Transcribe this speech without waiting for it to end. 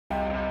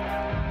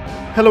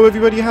Hello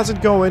everybody, how's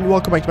it going?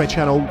 Welcome back to my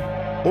channel,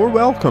 or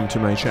welcome to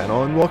my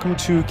channel, and welcome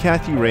to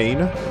Cathy Rain.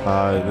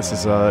 This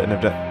is an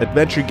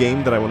adventure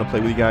game that I want to play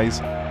with you guys.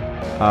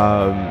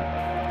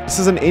 This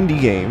is an indie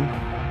game,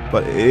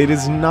 but it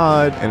is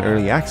not an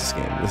early access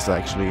game. This is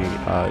actually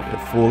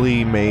a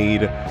fully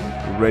made,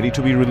 ready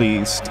to be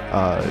released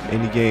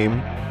indie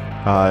game.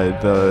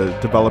 The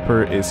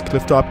developer is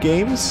Clifftop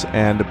Games,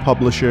 and the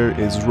publisher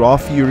is Raw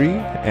Fury,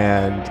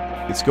 and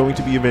it's going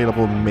to be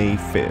available May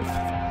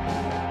 5th.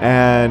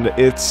 And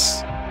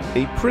it's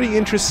a pretty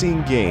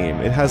interesting game.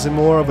 It has a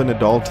more of an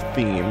adult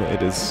theme.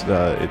 It is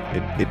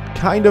it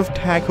kind of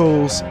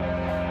tackles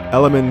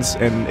elements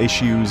and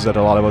issues that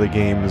a lot of other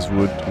games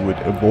would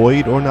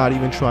avoid or not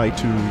even try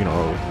to, you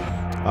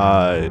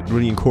know,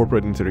 really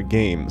incorporate into their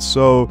game.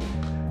 So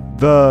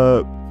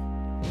the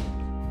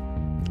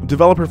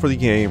developer for the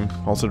game,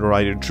 also the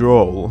writer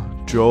Joel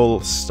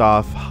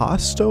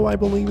Staffhasto, I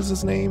believe is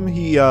his name.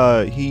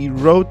 He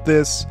wrote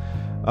this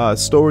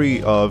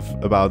story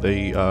about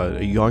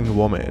a young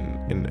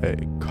woman,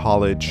 a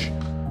college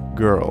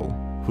girl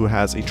who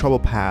has a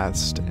troubled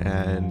past,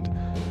 and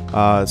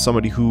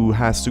somebody who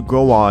has to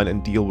go on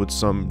and deal with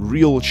some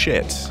real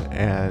shit.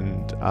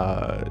 And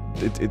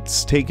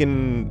it's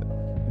taken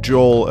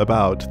Joel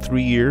about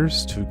 3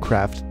 years to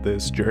craft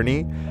this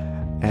journey,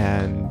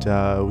 and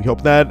we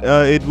hope that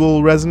it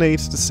will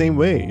resonate the same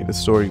way, the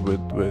story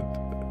with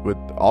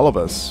all of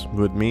us,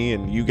 with me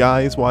and you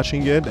guys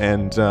watching it.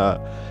 And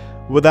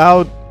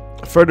without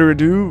further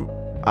ado,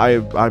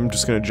 I'm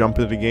just gonna jump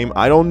into the game.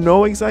 I don't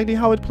know exactly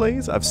how it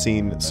plays. I've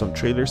seen some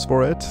trailers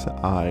for it.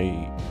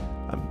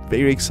 I'm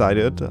very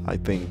excited. I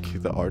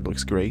think the art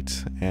looks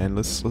great, and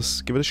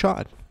let's give it a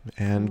shot.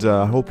 And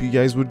I hope you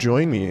guys would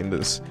join me in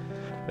this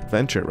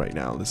adventure right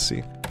now. Let's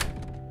see.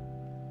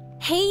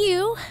 Hey,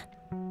 you.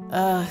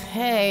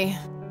 Hey.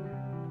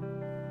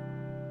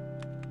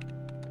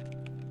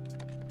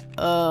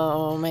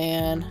 Oh,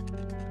 man.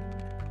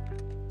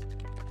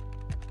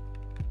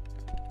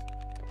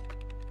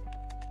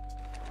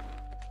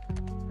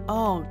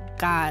 Oh,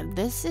 God,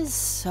 this is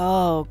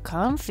so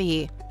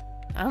comfy.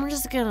 I'm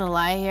just gonna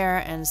lie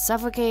here and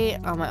suffocate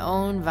on my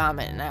own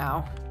vomit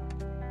now.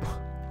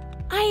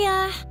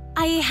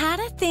 I had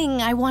a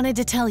thing I wanted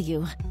to tell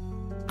you.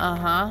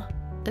 Uh-huh.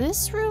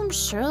 This room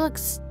sure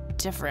looks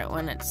different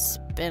when it's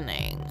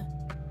spinning.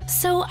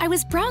 So I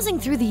was browsing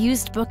through the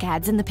used book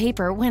ads in the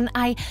paper when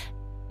I...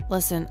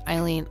 Listen,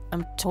 Eileen,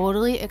 I'm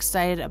totally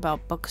excited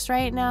about books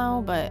right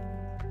now, but...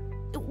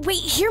 Wait,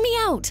 hear me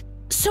out!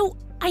 So,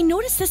 I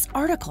noticed this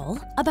article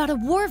about a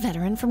war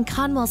veteran from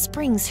Conwell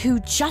Springs who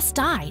just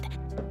died.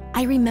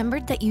 I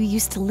remembered that you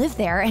used to live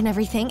there and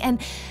everything, and...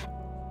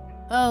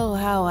 Oh,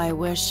 how I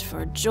wish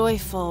for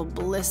joyful,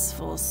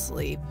 blissful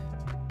sleep.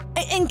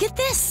 And get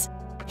this!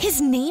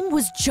 His name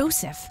was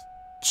Joseph.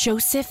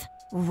 Joseph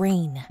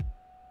Rain.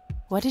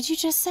 What did you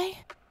just say?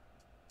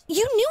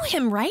 You knew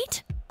him,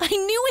 right? I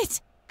knew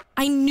it!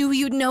 I knew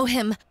you'd know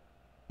him.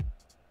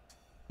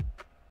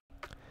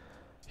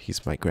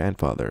 He's my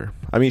grandfather.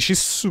 I mean, she's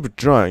super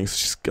drunk, so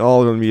she's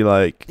all gonna be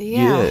like,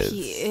 yeah, yes,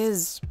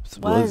 he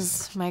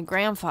was my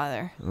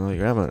grandfather. My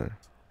grandmother.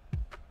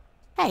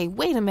 Hey,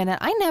 wait a minute.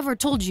 I never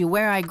told you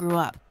where I grew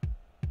up.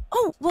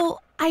 Oh,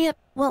 well, I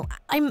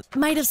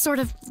might have sort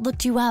of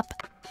looked you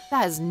up.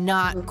 That is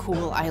not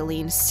cool,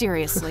 Eileen.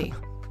 Seriously.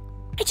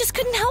 I just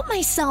couldn't help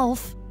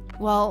myself.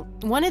 Well,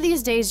 one of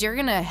these days you're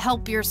gonna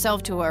help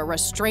yourself to a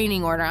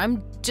restraining order.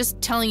 I'm just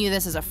telling you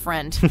this as a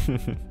friend.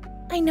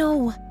 I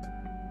know.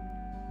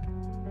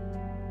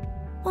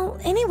 Well,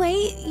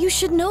 anyway, you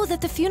should know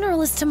that the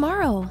funeral is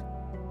tomorrow.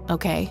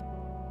 Okay.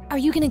 Are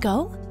you gonna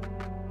go?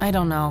 I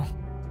don't know.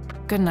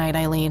 Good night,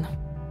 Eileen.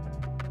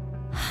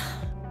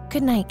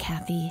 Good night,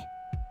 Cathy.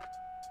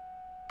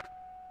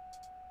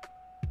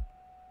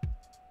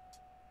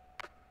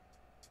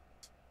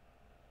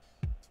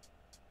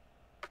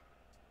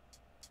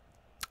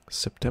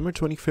 September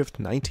 25th,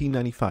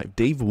 1995.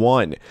 Day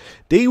 1.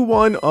 Day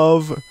 1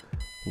 of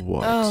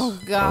what? Oh,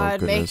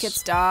 God, make it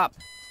stop.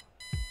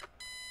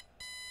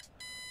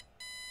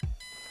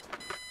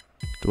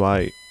 Do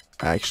I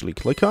actually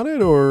click on it,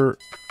 or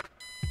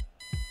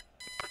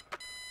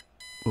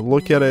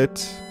look at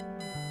it,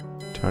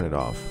 turn it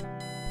off?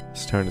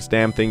 Let's turn this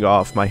damn thing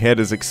off. My head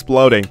is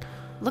exploding.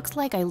 Looks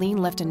like Eileen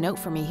left a note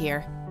for me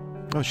here.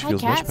 Oh, she Hi,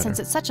 feels much Kat. better. Since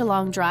it's such a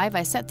long drive,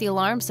 I set the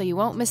alarm so you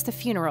won't miss the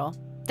funeral.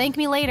 Thank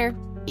me later,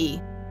 E.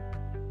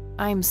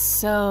 I'm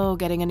so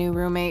getting a new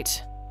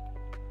roommate.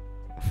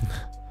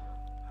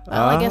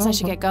 Well, I guess I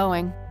should get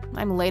going.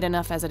 I'm late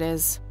enough as it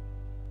is.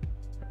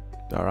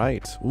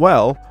 Alright.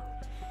 Well,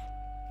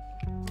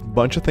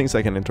 bunch of things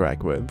I can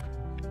interact with.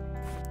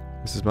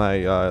 This is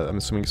my, I'm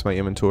assuming it's my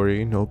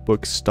inventory.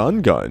 Notebook,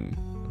 stun gun.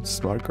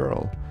 Smart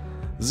girl.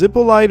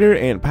 Zippo lighter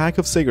and pack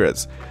of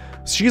cigarettes.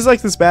 She's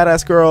like this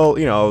badass girl,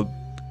 you know,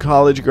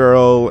 college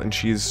girl, and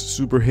she's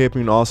super hip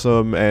and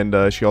awesome,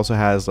 and she also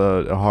has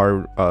a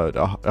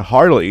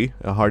Harley,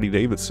 a Harley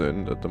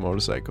Davidson, the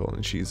motorcycle,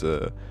 and she's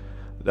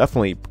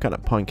definitely kind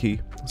of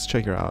punky. Let's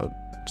check her out.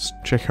 Let's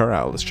check her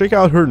out. Let's check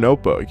out her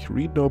notebook.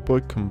 Read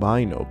notebook,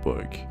 combine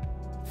notebook.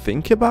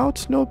 think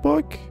about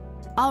notebook?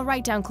 I'll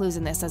write down clues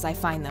in this as I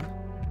find them.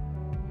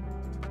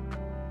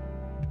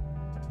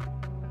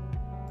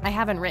 I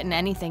haven't written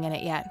anything in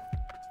it yet.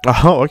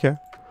 Oh, okay.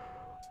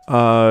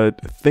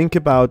 Think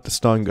about the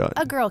stun gun.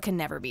 A girl can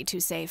never be too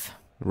safe.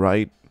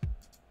 Right?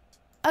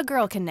 A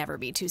girl can never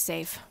be too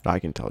safe. I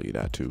can tell you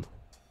that too.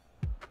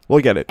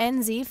 We'll get it.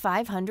 NZ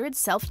 500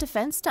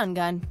 self-defense stun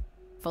gun.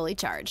 Fully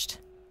charged.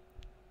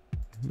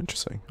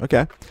 Interesting.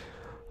 Okay.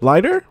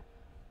 Lighter?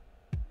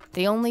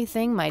 The only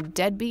thing my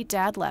deadbeat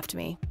dad left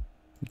me.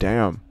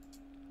 Damn.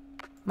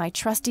 My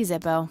trusty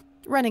Zippo.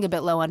 Running a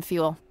bit low on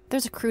fuel.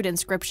 There's a crude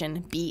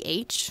inscription,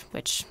 BH,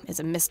 which is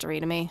a mystery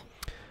to me.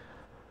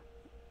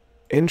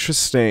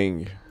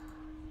 Interesting.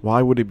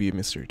 Why would it be a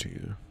mystery to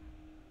you?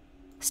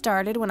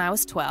 Started when I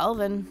was 12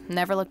 and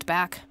never looked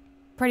back.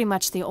 Pretty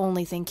much the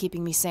only thing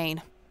keeping me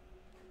sane.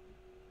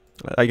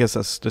 I guess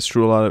that's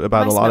true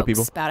about a lot of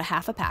people. About a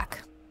half a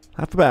pack.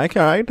 Half a pack,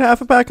 alright. Half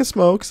a pack of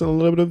smokes and a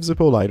little bit of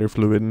Zippo lighter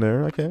fluid in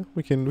there. Okay,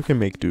 we can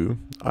make do.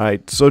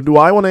 Alright, so do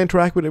I want to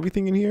interact with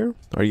everything in here?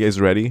 Are you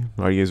guys ready?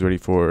 Are you guys ready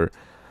for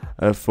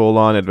a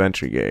full-on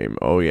adventure game?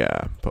 Oh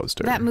yeah,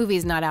 poster. That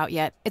movie's not out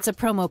yet. It's a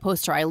promo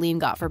poster Eileen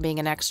got for being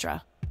an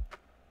extra.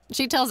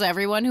 She tells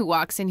everyone who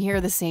walks in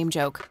here the same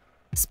joke.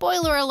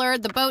 Spoiler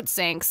alert, the boat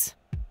sinks.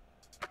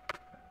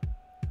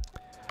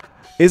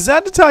 Is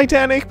that the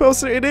Titanic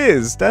poster? It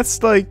is.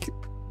 That's like,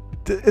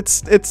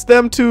 it's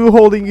them two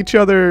holding each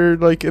other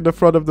like in the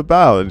front of the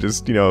bow and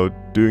just, you know,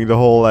 doing the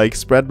whole like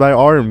spread my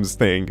arms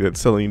thing that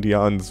Celine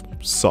Dion's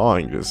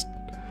song just.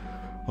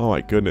 Oh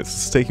my goodness,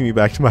 it's taking me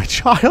back to my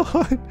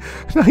childhood,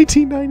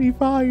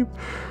 1995.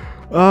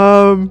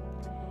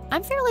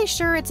 I'm fairly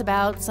sure it's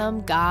about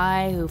some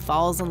guy who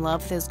falls in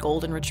love with his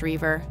golden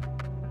retriever.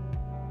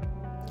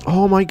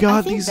 Oh my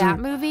god, I think that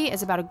movie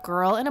is about a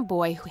girl and a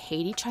boy who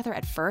hate each other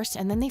at first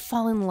and then they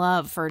fall in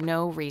love for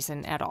no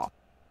reason at all.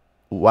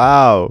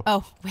 Wow.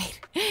 Oh,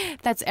 wait.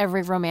 That's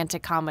every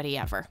romantic comedy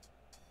ever.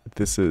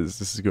 This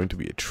is going to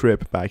be a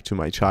trip back to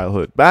my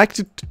childhood. Back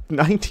to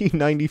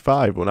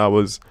 1995 when I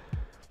was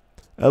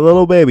a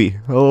little baby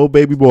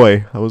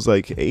boy. I was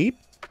like 8.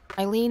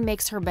 Eileen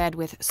makes her bed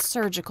with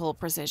surgical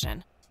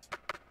precision.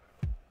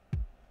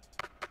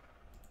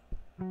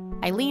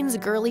 Eileen's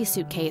girly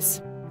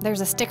suitcase.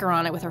 There's a sticker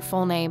on it with her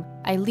full name,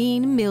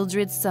 Eileen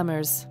Mildred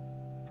Summers.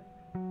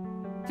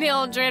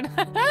 Mildred.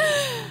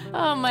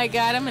 Oh my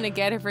god, I'm gonna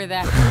get her for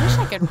that. I wish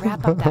I could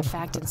wrap up that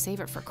fact and save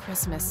it for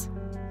Christmas.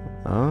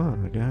 Ah,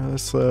 yeah,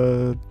 let's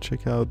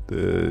check out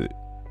the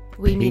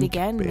We meet pink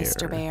again, bear.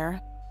 Mr.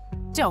 Bear.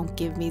 Don't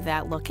give me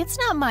that look. It's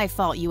not my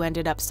fault you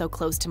ended up so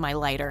close to my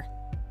lighter.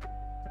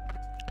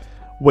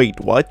 Wait,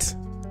 what?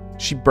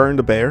 She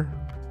burned a bear?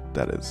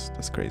 That's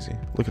crazy.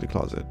 Look at the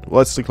closet.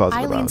 What's the closet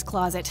Eileen's about?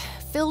 closet,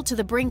 filled to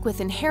the brink with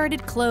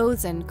inherited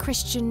clothes and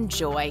Christian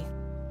joy.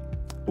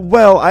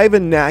 Well, I have a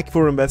knack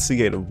for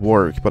investigative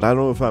work, but I don't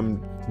know if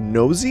I'm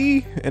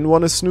nosy and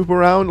want to snoop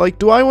around. Like,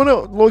 do I want to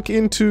look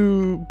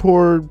into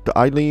poor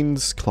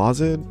Eileen's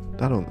closet?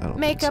 I don't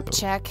Makeup think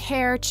so. check,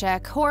 hair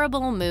check,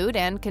 horrible mood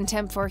and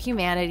contempt for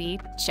humanity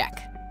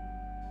check.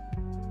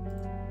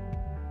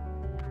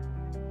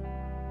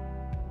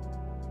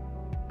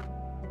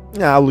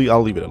 Yeah, I'll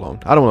leave it alone.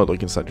 I don't want to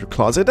look inside your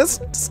closet.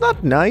 It's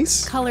not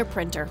nice. Color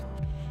printer.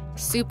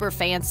 Super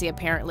fancy,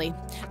 apparently.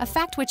 A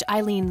fact which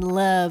Eileen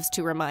loves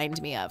to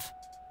remind me of.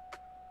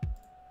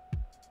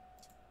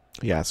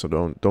 Yeah, so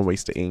don't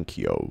waste the ink,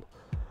 yo.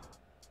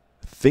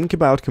 Think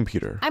about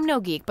computer. I'm no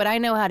geek, but I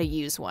know how to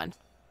use one.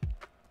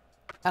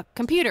 A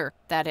computer,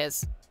 that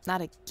is.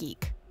 Not a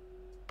geek.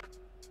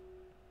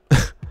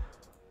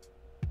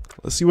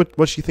 Let's see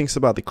what she thinks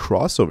about the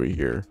crossover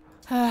here.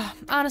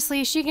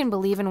 Honestly, she can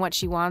believe in what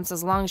she wants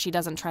as long as she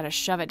doesn't try to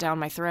shove it down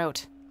my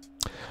throat.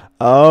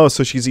 Oh,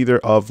 so she's either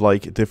of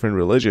like a different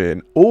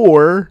religion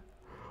or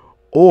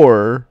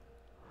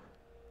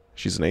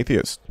she's an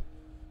atheist.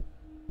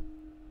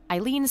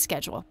 Eileen's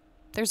schedule.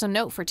 There's a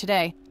note for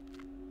today.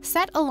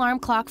 Set alarm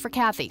clock for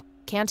Kathy.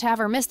 Can't have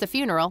her miss the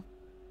funeral.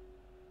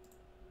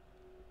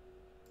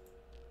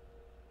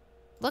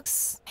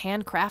 Looks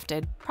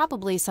handcrafted.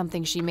 Probably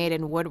something she made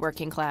in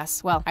woodworking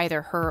class. Well,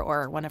 either her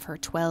or one of her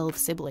 12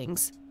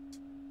 siblings.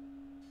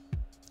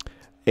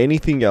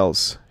 Anything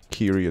else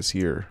curious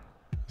here?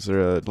 Is there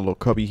a little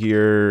cubby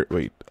here?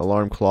 Wait,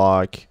 alarm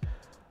clock.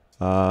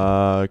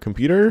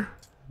 Computer?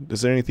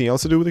 Is there anything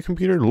else to do with the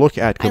computer? Look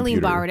at computer.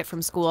 Eileen borrowed it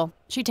from school.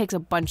 She takes a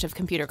bunch of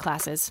computer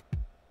classes.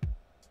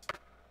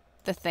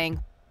 The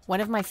Thing.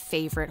 One of my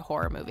favorite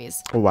horror movies.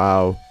 Oh,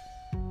 wow.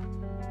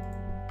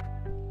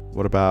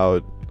 What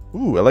about...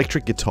 Ooh,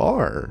 electric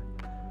guitar.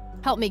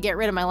 Helped me get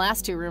rid of my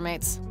last 2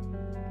 roommates.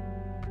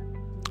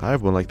 I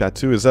have one like that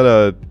too. Is that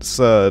a...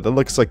 that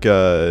looks like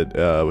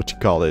a... what you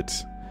call it?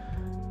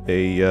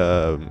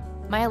 A...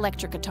 My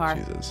electric guitar.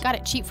 Jesus. Got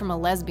it cheap from a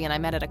lesbian I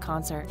met at a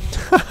concert.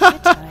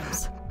 Good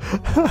times.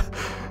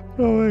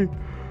 Oh, wait.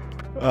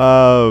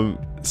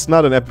 It's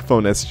not an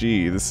Epiphone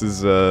SG. This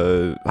is,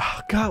 oh,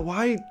 God,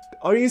 why...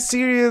 Are you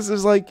serious?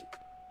 There's like...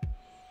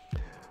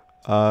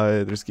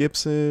 There's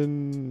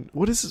Gibson.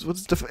 What is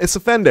this? It's a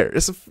Fender.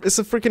 It's a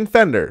freaking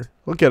Fender.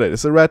 Look at it.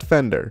 It's a red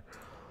Fender.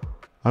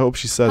 I hope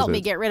she says Help it.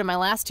 me get rid of my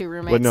last two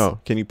roommates. But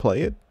no, can you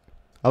play it?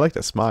 I like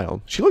that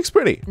smile. She looks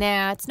pretty.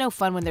 Nah, it's no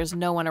fun when there's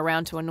no one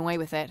around to annoy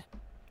with it.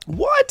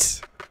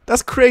 What?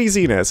 That's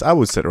craziness. I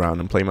would sit around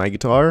and play my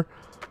guitar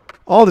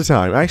all the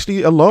time.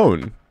 Actually,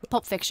 alone.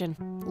 Pulp Fiction.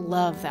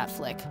 Love that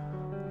flick.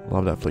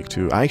 Love that flick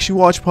too. I actually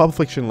watched Pulp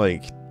Fiction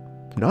like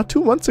not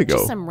 2 months ago.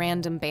 Just some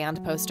random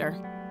band poster.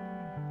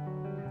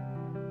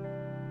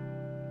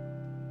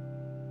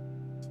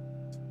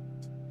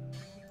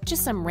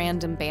 Just some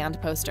random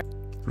band poster.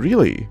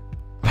 Really?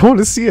 I want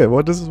to see it.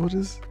 What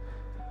is?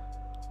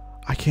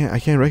 I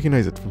can't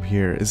recognize it from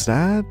here. Is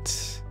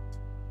that?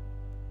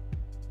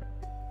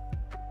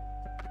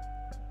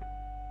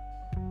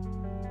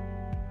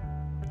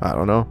 I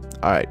don't know.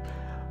 All right.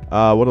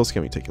 What else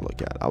can we take a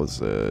look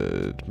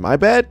at? My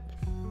bed.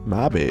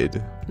 My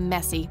bed.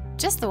 Messy.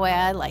 Just the way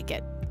I like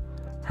it.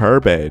 Her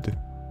bed.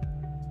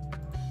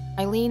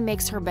 Eileen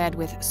makes her bed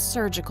with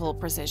surgical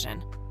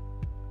precision.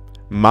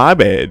 My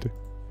bed.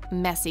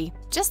 Messy.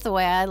 Just the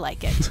way I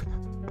like it.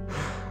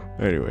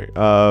 Anyway,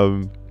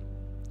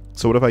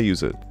 so what if I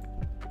use it?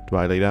 Do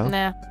I lay down?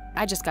 Nah,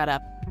 I just got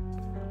up.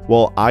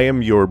 Well, I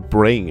am your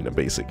brain,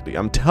 basically.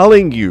 I'm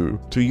telling you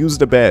to use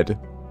the bed.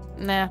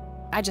 Nah,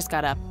 I just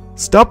got up.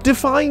 Stop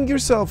defying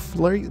yourself,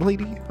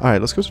 lady. Alright,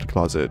 let's go to the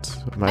closet.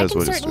 I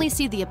can certainly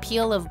see the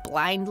appeal of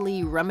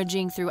blindly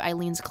rummaging through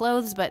Eileen's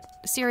clothes, but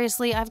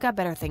seriously, I've got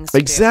better things to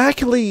do.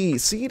 Exactly!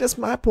 See, that's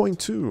my point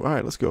too.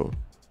 Alright, let's go.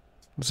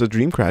 It's a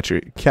dream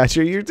catcher.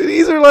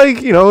 These are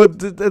like, you know,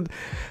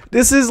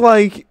 this is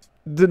like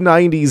the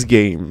 90s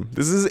game.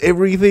 This is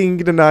everything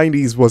the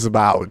 90s was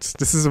about.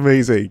 This is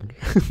amazing.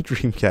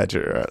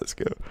 Dreamcatcher. Alright, let's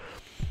go.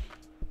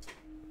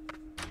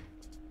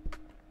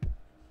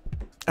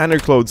 And her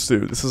clothes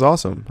too. This is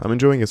awesome. I'm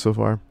enjoying it so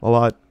far. A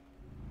lot.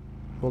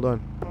 Hold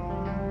on.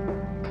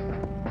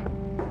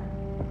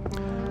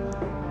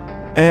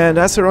 And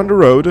that's her on the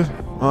road.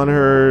 On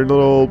her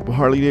little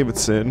Harley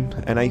Davidson.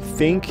 And I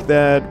think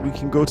that we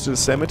can go to the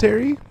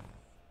cemetery.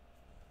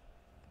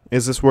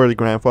 Is this where the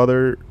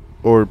grandfather...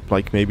 Or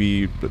like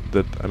maybe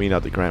I mean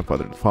not the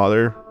grandfather, the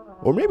father,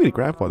 or maybe the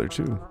grandfather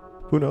too.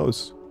 Who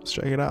knows? Let's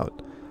check it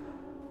out.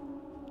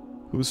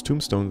 Whose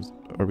tombstones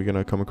are we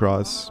gonna come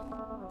across?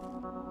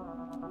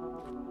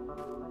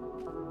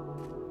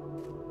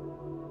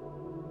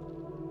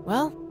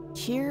 Well,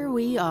 here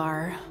we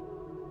are.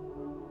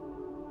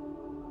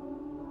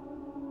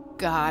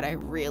 God, I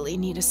really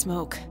need a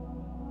smoke.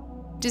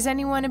 Does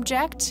anyone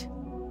object?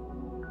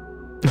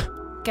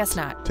 Guess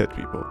not. Dead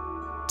people.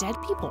 Dead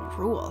people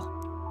rule.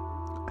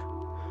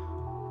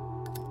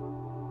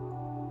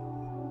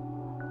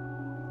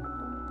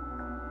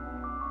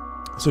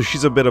 So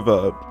she's a bit of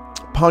a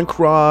punk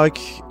rock,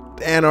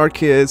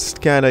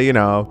 anarchist, kind of, you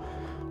know,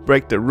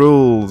 break the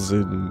rules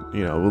and,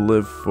 you know, will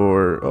live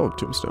for... Oh,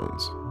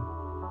 tombstones.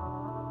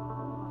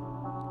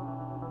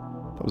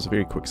 That was a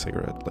very quick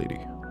cigarette, lady.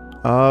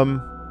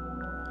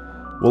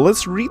 Well,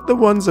 let's read the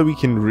ones that we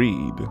can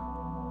read.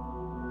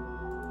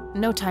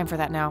 No time for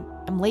that now.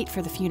 I'm late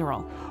for the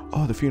funeral.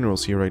 Oh, the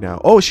funeral's here right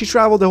now. Oh, she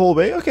traveled the whole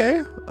way?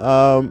 Okay.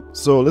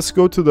 So let's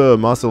go to the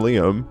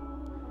mausoleum.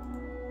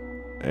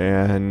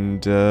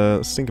 And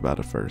let's think about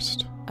it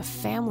first. A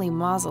family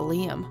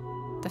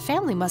mausoleum. The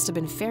family must have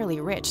been fairly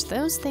rich.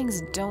 Those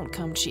things don't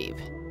come cheap.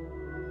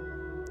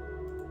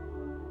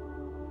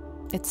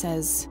 It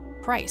says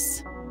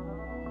price.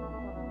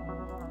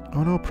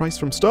 Oh no, Price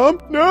from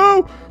Stump?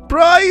 No!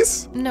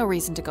 Price! No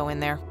reason to go in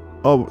there.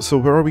 Oh, so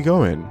where are we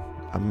going?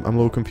 I'm a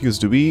little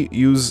confused. Do we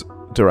use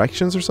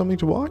directions or something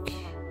to walk?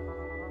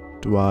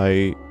 Do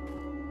I...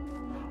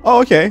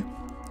 Oh, okay.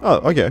 Oh,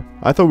 okay.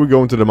 I thought we were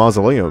going to the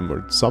mausoleum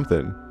or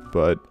something,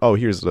 but... Oh,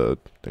 here's the...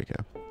 Okay.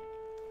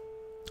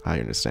 I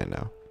understand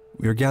now.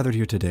 We are gathered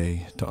here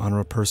today to honor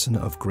a person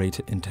of great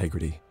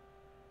integrity,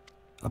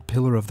 a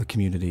pillar of the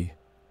community,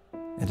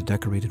 and a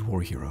decorated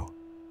war hero.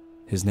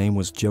 His name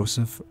was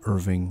Joseph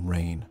Irving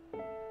Rain.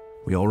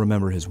 We all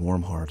remember his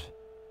warm heart,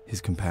 his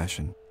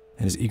compassion,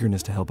 and his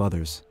eagerness to help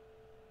others.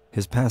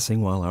 His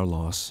passing, while our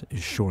loss,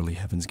 is surely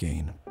heaven's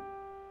gain.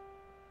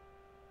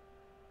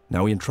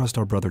 Now we entrust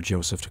our brother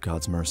Joseph to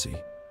God's mercy.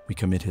 We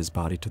commit his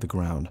body to the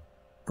ground,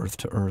 earth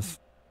to earth,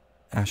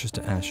 ashes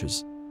to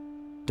ashes,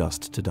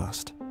 dust to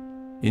dust,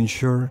 in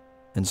sure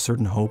and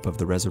certain hope of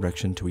the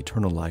resurrection to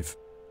eternal life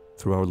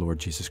through our Lord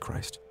Jesus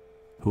Christ,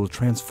 who will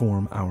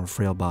transform our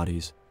frail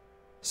bodies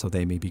so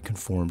they may be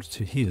conformed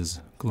to his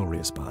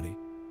glorious body,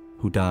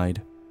 who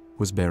died,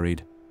 was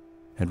buried,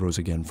 and rose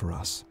again for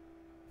us.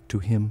 To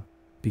him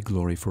be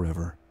glory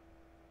forever.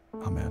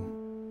 Amen.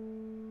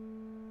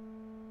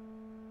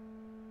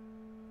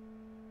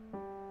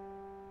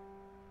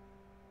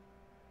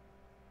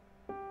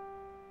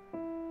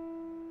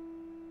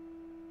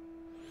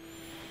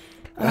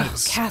 Oh,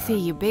 Kathy,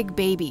 you big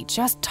baby.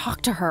 Just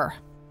talk to her.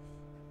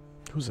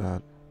 Who's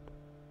that?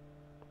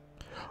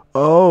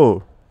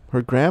 Oh,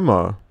 her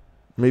grandma.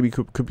 Maybe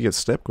could be a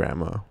step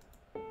grandma.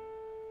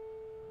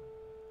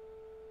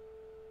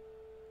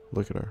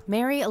 Look at her.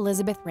 Mary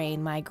Elizabeth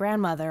Rain, my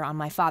grandmother on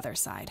my father's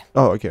side.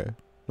 Oh, okay.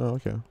 Oh,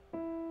 okay.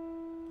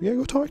 Yeah,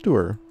 go talk to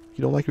her.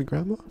 You don't like your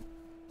grandma?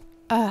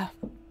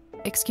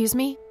 Excuse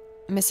me?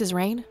 Mrs.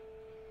 Rain?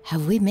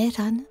 Have we met,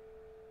 Anna?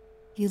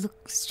 You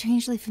look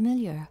strangely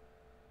familiar.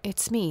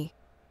 It's me.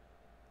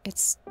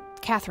 It's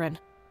Catherine.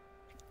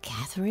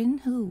 Catherine?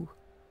 Who?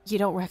 You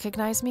don't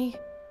recognize me?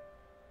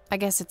 I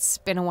guess it's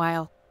been a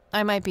while.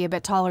 I might be a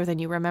bit taller than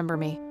you remember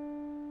me.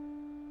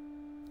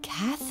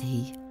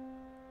 Kathy?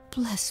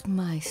 Bless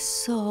my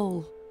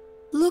soul.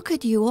 Look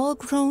at you, all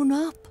grown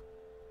up.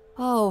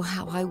 Oh,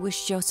 how I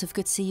wish Joseph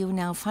could see you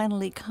now,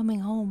 finally coming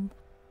home.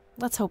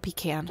 Let's hope he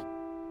can.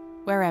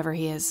 Wherever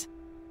he is.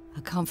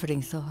 A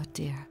comforting thought,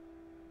 dear.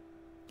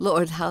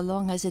 Lord, how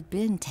long has it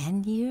been?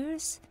 10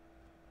 years?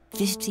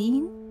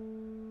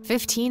 15?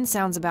 15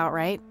 sounds about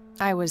right.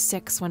 I was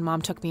 6 when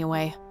Mom took me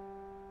away.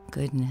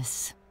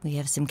 Goodness, we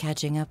have some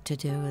catching up to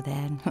do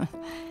then.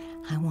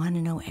 I want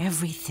to know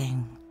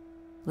everything.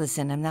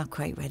 Listen, I'm not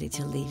quite ready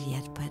to leave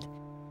yet, but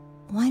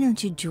why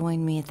don't you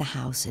join me at the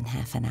house in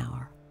half an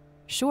hour?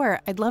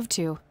 Sure, I'd love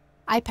to.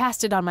 I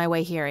passed it on my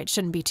way here. It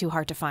shouldn't be too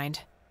hard to find.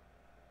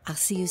 I'll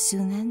see you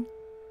soon then.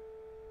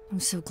 I'm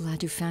so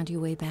glad you found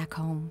your way back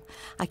home.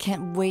 I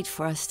can't wait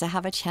for us to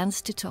have a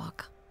chance to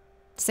talk.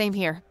 Same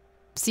here.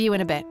 See you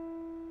in a bit.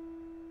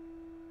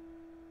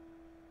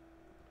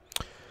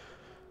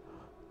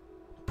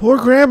 Poor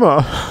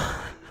grandma.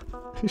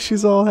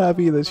 She's all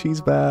happy that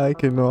she's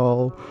back and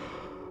all.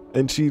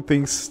 And she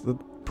thinks that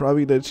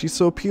probably that she's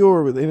so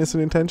pure with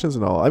innocent intentions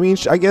and all. I mean,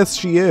 I guess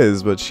she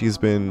is, but she's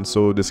been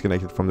so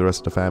disconnected from the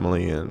rest of the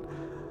family, and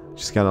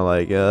she's kind of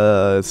like,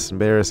 it's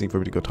embarrassing for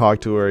me to go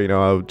talk to her. You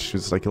know, she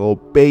was like a little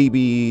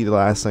baby the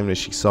last time that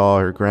she saw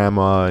her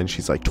grandma, and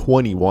she's like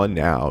 21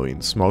 now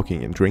and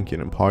smoking and drinking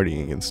and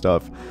partying and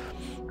stuff.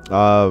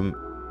 Can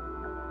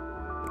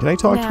I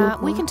talk to her?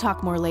 We can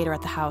talk more later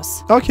at the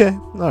house. Okay,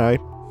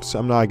 alright. So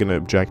I'm not gonna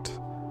object.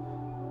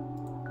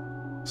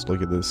 Let's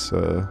look at this.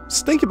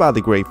 Let's think about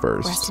the grave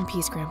first. Rest in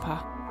peace,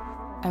 Grandpa.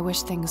 I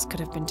wish things could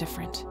have been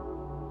different.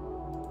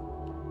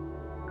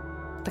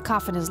 The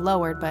coffin is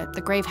lowered, but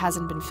the grave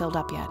hasn't been filled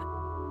up yet.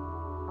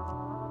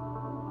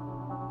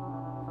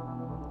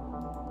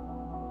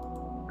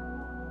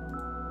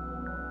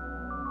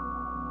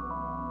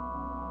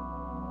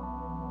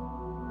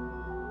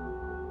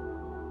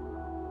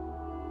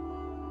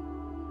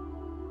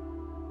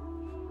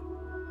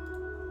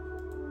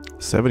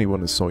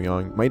 '71 is so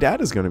young. My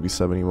dad is going to be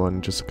 71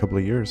 in just a couple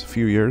of years. A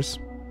few years.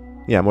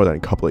 Yeah, more than a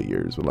couple of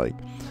years, but like,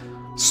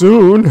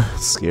 soon.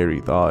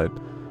 Scary thought.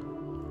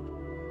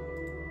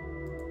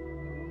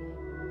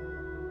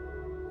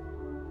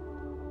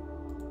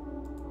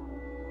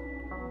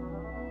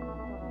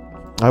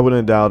 I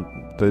wouldn't doubt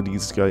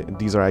that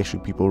these are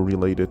actually people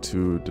related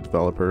to the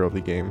developer of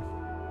the game.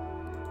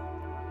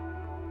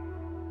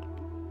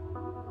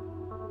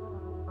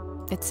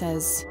 It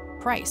says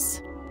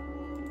price.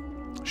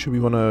 Should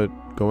we want to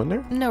go in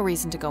there? No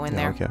reason to go in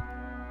there. Okay.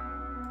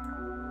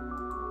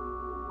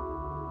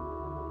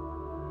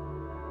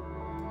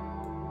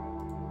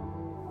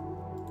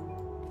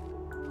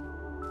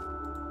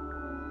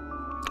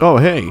 Oh,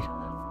 hey.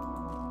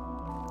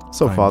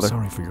 So, I'm Father.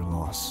 sorry for your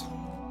loss.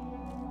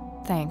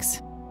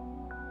 Thanks.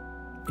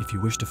 If you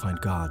wish to find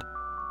God,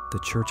 the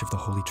Church of the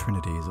Holy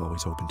Trinity is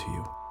always open to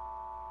you.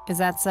 Is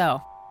that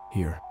so?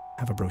 Here,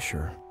 have a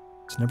brochure.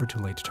 It's never too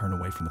late to turn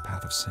away from the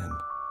path of sin.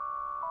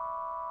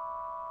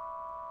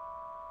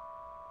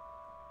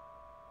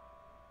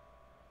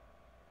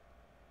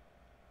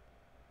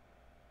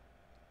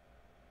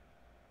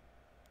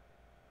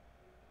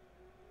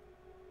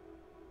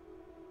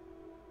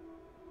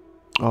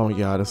 Oh my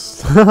god,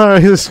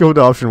 alright, let's go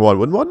to option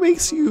 1. What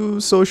makes you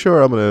so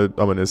sure I'm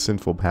on a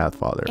sinful path,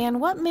 Father? And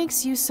what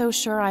makes you so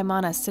sure I'm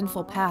on a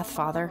sinful path,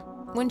 Father?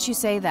 Wouldn't you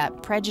say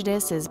that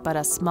prejudice is but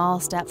a small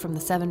step from the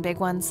 7 big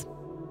ones?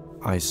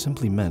 I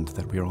simply meant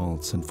that we are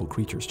all sinful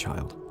creatures,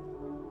 child.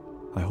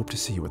 I hope to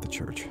see you at the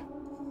church.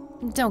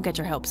 Don't get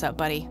your hopes up,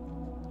 buddy.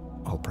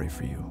 I'll pray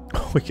for you.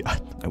 Oh my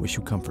god. I wish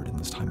you comfort in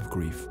this time of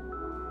grief.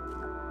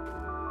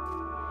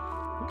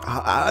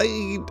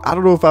 I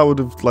don't know if I would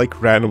have like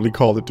randomly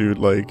called the dude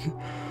like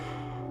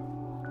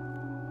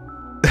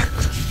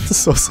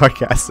so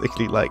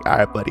sarcastically like,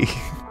 alright buddy.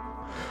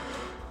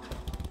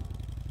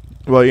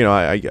 Well, you know,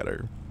 I get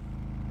her.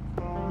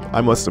 I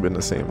must have been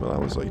the same when I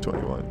was like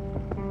 21.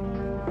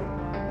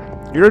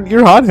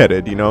 You're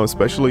hot-headed, you know,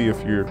 especially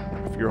if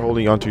you're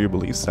holding on to your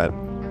beliefs that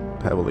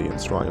heavily and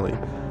strongly.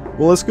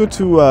 Well, let's go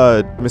to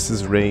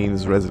Mrs.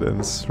 Rain's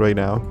residence right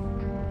now.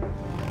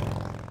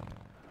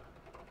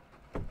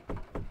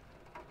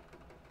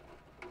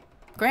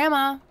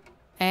 Grandma,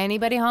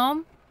 anybody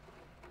home?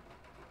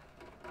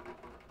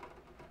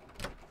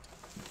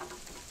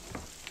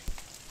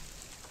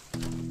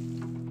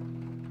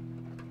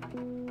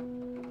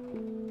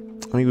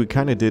 I mean, we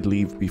kind of did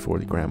leave before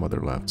the grandmother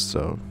left,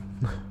 so...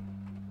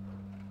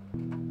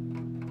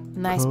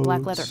 Nice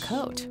black leather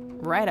coat.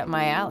 Right up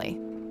my alley.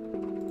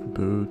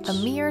 Boots. A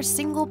mere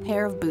single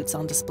pair of boots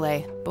on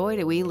display. Boy,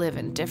 do we live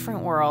in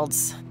different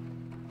worlds.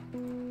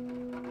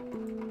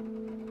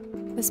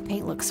 This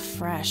paint looks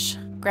fresh.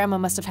 Grandma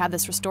must have had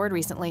this restored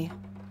recently.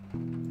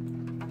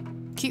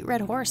 Cute red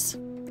horse.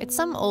 It's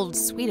some old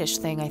Swedish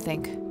thing, I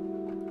think.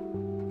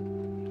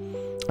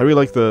 I really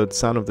like the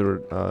sound of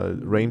the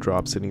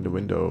raindrops hitting the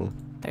window.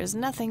 There's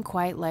nothing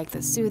quite like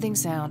the soothing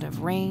sound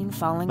of rain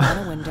falling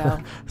on a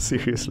window.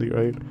 Seriously,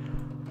 right?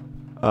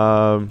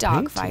 Dog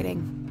painting.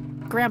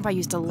 fighting. Grandpa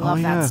used to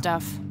love yeah. that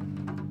stuff.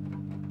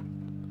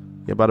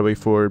 Yeah, by the way,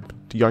 for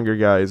the younger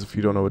guys, if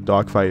you don't know what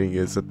dog fighting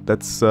is,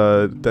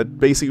 that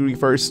basically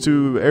refers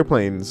to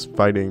airplanes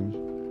fighting.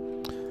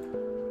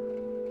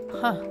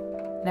 Huh.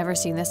 Never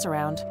seen this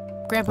around.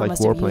 Grandpa Like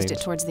must have warplanes. used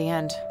it towards the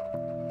end.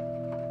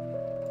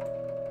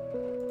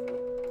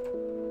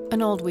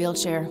 An old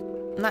wheelchair.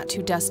 Not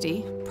too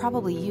dusty.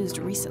 Probably used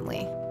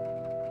recently.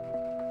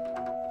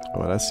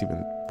 Oh, that's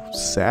even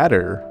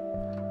sadder.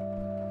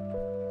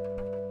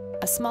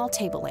 A small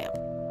table lamp.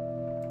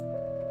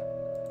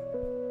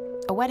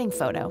 A wedding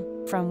photo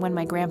from when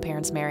my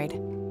grandparents married.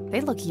 They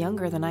look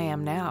younger than I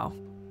am now.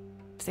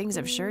 Things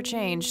have sure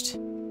changed.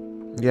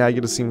 Yeah, I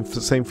get the same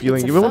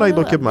feeling. It's a Even when I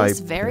photo look at of my this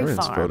very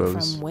parents' farm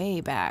photos. from way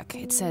back.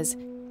 It says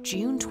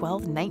June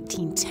 12,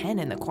 1910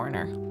 in the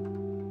corner.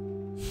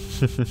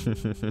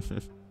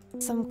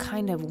 Some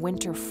kind of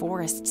winter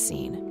forest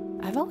scene.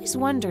 I've always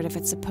wondered if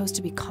it's supposed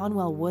to be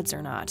Conwell Woods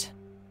or not.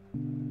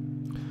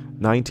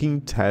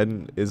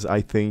 1910 is,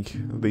 I think,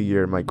 the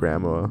year my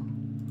grandma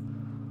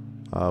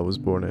was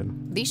born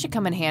in. These should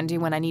come in handy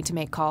when I need to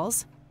make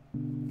calls.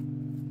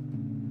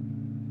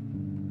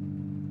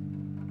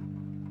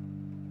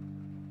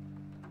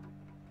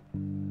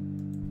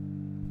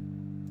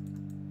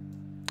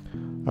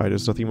 Alright,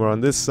 there's nothing more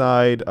on this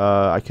side.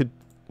 I could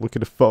look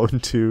at a phone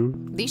too.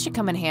 These should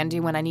come in handy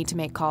when I need to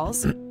make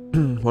calls.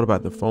 What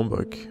about the phone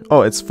book?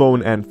 Oh, it's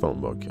phone and phone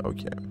book.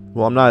 Okay.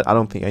 Well, I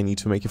don't think I need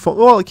to make a phone.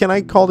 Well, can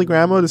I call the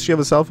grandma? Does she have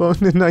a cell phone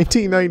in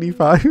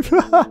 1995?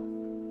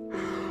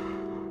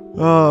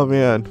 Oh,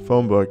 man.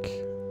 Phone book.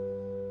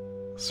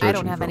 I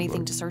don't have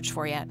anything to search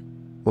for yet.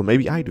 Well,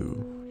 maybe I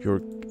do.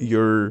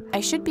 You're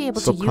I should be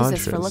able to use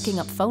this for subconscious. looking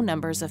up phone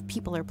numbers of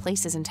people or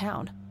places in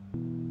town.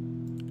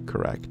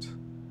 correct.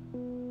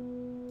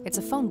 It's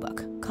a phone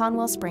book,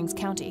 Conwell Springs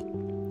County.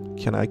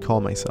 Can I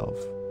call myself?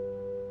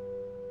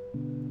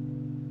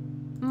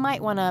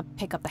 Might want to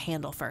pick up the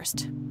handle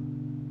first.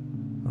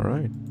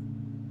 Alright.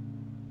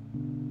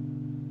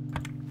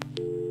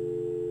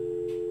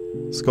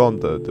 Let's call him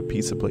the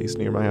pizza place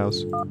near my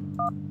house.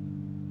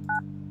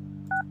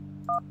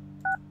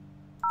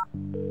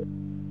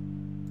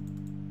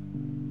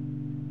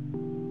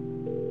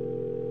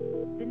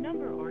 The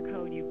number or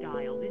code you've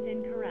dialed is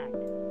incorrect.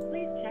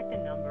 Please check the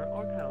number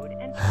or code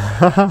and...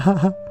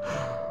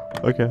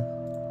 Okay.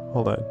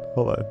 Hold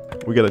on.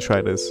 We gotta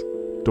try this.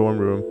 Dorm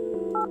room.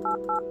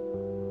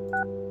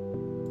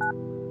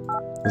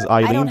 Is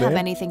Eileen I don't there? have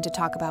anything to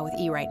talk about with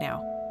E right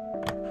now.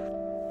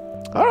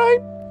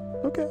 Alright.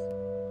 Okay.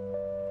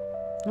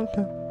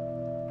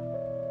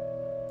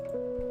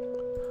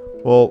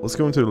 Well, let's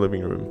go into the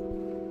living room.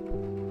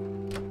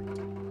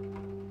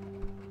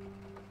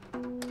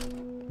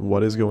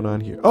 What is going on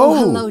here? Oh,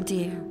 hello,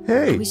 dear.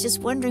 Hey. I was just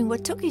wondering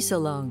what took you so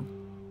long.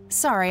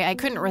 Sorry, I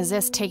couldn't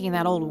resist taking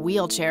that old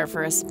wheelchair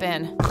for a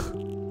spin.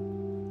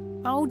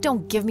 Oh,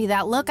 don't give me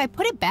that look. I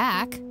put it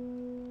back.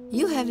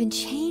 You haven't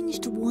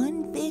changed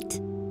one bit.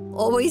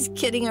 Always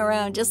kidding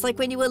around, just like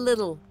when you were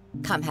little.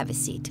 Come, have a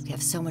seat. We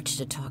have so much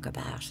to talk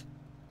about.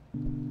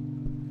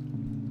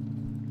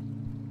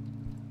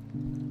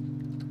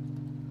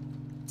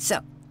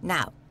 So,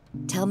 now,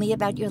 tell me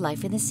about your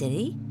life in the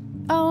city.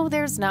 Oh,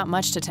 there's not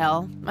much to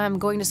tell. I'm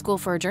going to school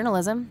for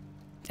journalism.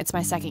 It's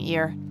my second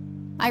year.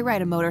 I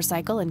ride a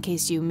motorcycle in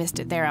case you missed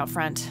it there out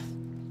front.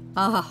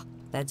 Ah,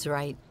 that's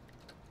right.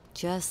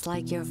 Just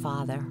like your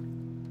father.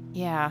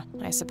 Yeah,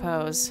 I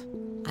suppose.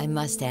 I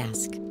must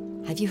ask,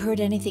 have you heard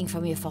anything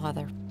from your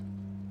father?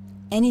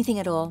 Anything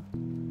at all?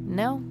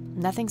 No,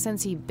 nothing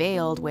since he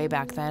bailed way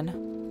back then.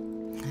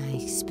 I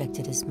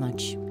expected as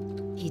much.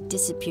 He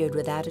disappeared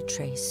without a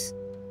trace.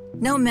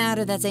 No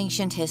matter, that's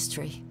ancient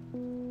history.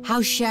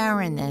 How's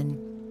Sharon, then?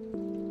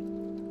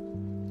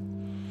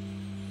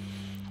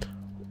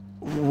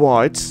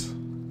 What?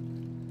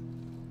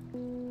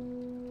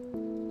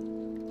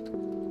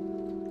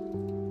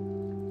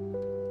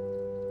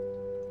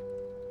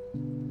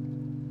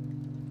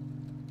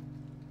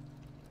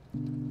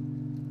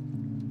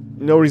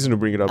 No reason to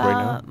bring it up right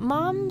now.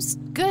 Mom's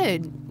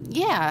good.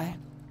 Yeah.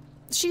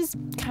 She's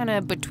kind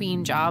of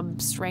between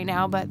jobs right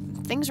now, but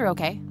things are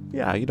okay.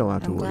 Yeah, you don't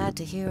have to I'm worry. glad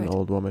to hear an it.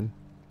 old woman.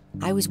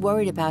 I was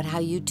worried about how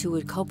you two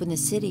would cope in the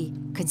city,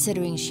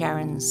 considering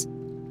Sharon's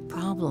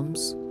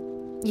problems.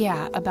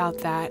 Yeah, about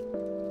that.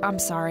 I'm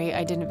sorry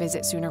I didn't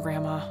visit sooner,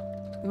 Grandma.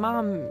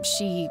 Mom,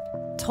 she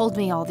told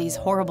me all these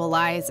horrible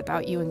lies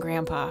about you and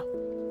Grandpa.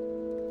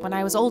 When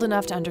I was old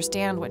enough to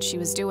understand what she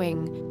was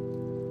doing,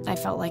 I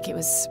felt like it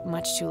was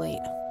much too late.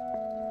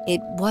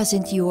 It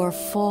wasn't your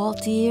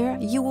fault, dear.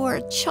 You were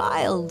a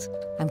child.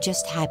 I'm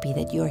just happy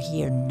that you're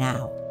here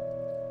now.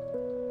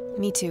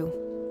 Me too.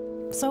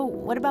 So,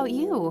 what about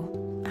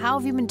you? How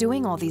have you been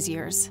doing all these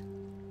years?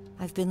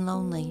 I've been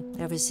lonely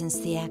ever since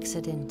the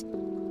accident.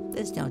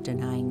 There's no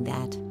denying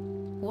that.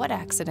 What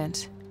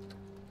accident?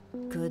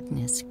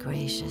 Goodness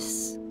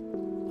gracious.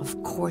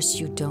 Of course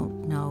you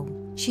don't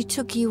know. She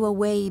took you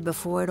away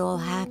before it all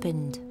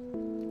happened.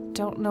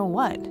 Don't know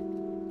what.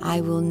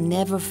 I will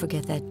never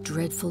forget that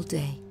dreadful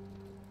day.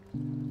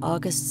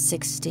 August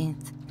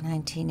 16th,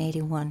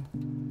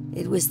 1981.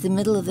 It was the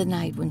middle of the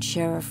night when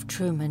Sheriff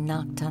Truman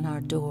knocked on our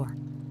door.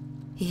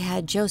 He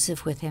had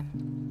Joseph with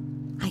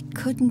him. I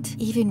couldn't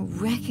even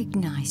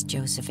recognize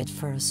Joseph at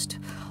first.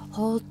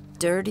 All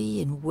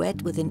dirty and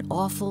wet with an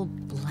awful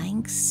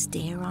blank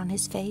stare on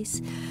his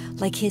face,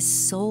 like his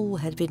soul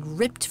had been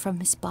ripped from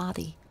his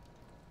body.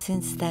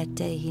 Since that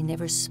day, he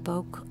never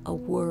spoke a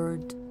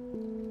word.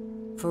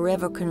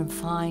 Forever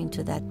confined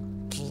to that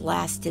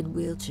blasted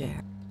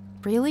wheelchair.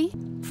 Really?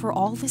 For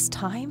all this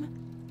time?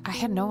 I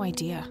had no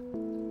idea.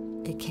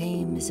 It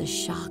came as a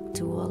shock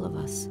to all of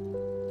us.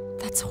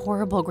 That's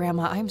horrible,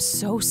 Grandma. I'm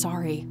so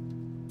sorry.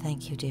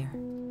 Thank you, dear.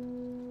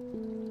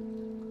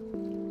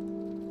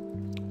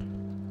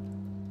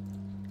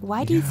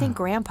 Why do you think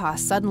Grandpa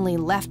suddenly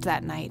left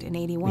that night in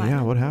 81?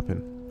 Yeah, what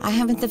happened? I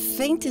haven't the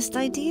faintest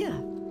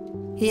idea.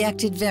 He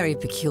acted very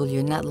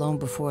peculiar not long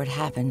before it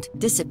happened,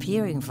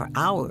 disappearing for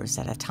hours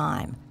at a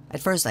time. At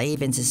first, I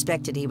even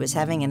suspected he was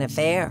having an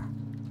affair.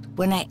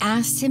 When I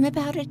asked him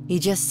about it, he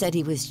just said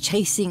he was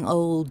chasing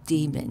old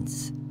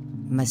demons.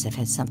 Must have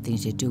had something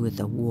to do with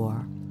the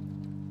war.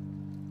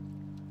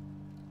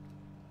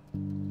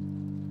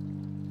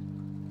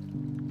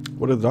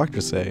 What did the doctor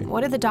say?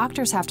 What did the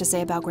doctors have to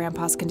say about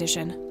Grandpa's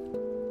condition?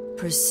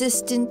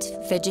 Persistent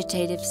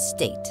vegetative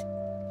state.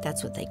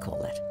 That's what they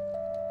call it.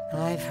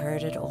 I've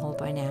heard it all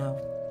by now.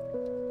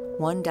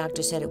 One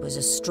doctor said it was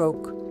a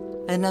stroke.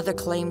 Another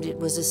claimed it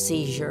was a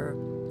seizure.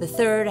 The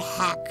third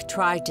hack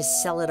tried to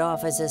sell it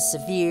off as a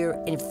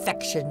severe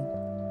infection.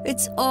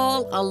 It's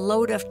all a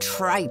load of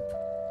tripe.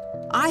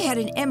 I had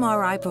an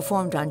MRI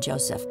performed on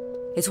Joseph.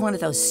 It's one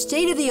of those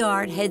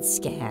state-of-the-art head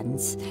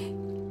scans.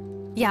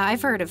 Yeah,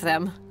 I've heard of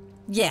them.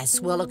 Yes,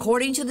 well,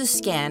 according to the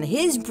scan,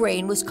 his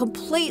brain was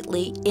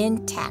completely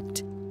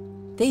intact.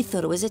 They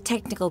thought it was a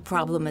technical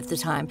problem at the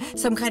time,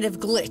 some kind of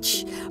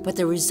glitch, but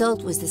the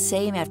result was the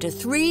same after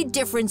 3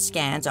 different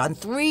scans on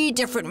 3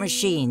 different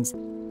machines.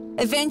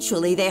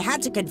 Eventually, they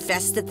had to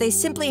confess that they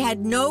simply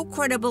had no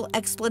credible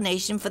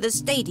explanation for the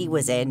state he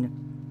was in.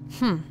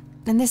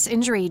 And this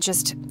injury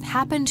just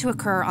happened to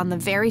occur on the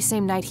very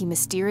same night he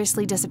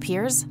mysteriously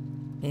disappears?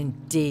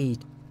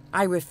 Indeed.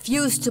 I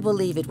refuse to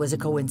believe it was a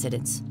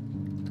coincidence.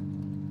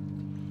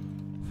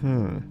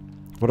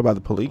 What about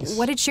the police?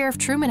 What did Sheriff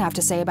Truman have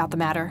to say about the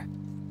matter?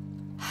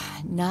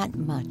 Not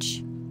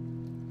much.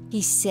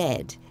 He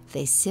said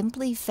they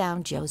simply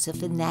found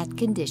Joseph in that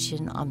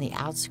condition on the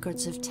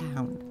outskirts of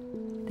town.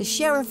 The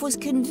sheriff was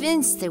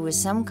convinced there was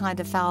some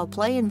kind of foul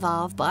play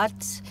involved,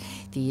 but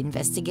the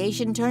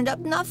investigation turned up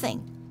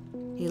nothing.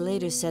 He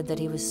later said that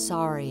he was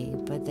sorry,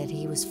 but that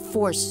he was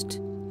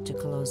forced to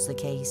close the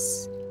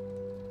case.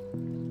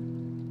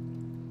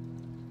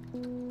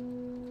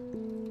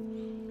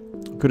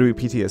 Could it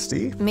be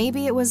PTSD?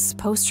 Maybe it was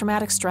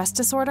post-traumatic stress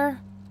disorder?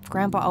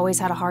 Grandpa always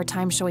had a hard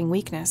time showing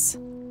weakness.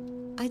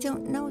 I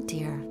don't know,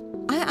 dear.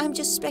 I'm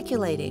just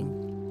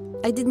speculating.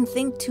 I didn't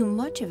think too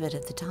much of it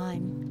at the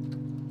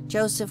time.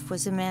 Joseph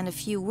was a man of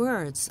few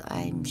words.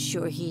 I'm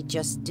sure he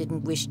just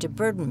didn't wish to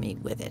burden me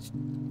with it,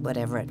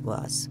 whatever it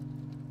was.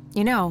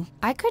 You know,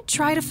 I could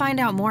try to find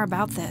out more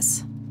about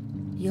this.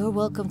 You're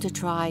welcome to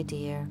try,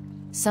 dear.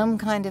 Some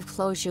kind of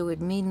closure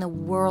would mean the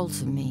world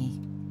to me.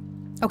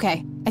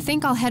 Okay, I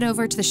think I'll head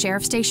over to the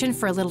sheriff's station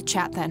for a little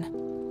chat then.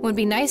 Would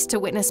be nice to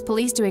witness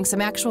police doing some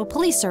actual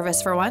police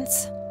service for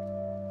once.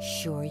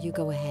 Sure, you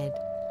go ahead.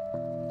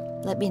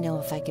 Let me know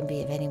if I can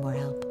be of any more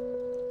help.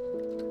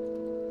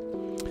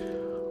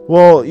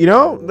 Well, you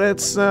know,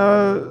 that's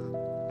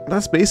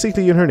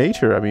basically in her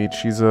nature. I mean,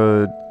 she's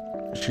a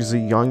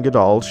young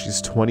adult.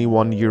 She's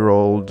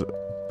 21-year-old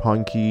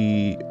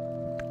punky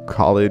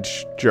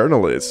college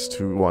journalist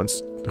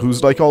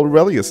who's like all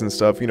rebellious and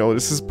stuff. You know,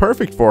 this is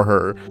perfect for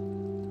her.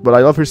 But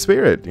I love her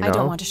spirit, you know? I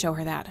don't want to show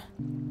her that.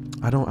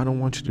 I don't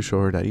want you to show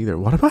her that either.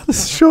 What about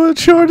this? Show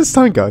her the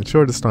stun gun.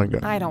 Show her the stun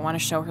gun. I don't want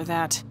to show her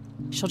that.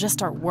 She'll just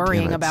start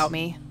worrying about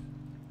me.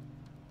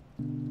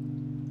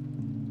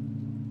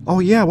 Oh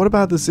yeah, what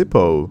about the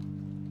Zippo?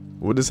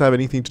 Would this have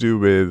anything to do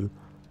with...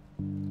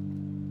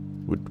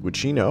 Would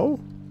she know?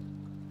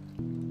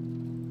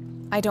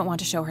 I don't want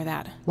to show her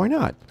that. Why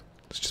not?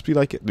 Let's just be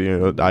like, you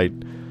know,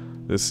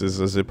 this is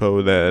a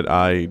Zippo that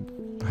I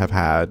have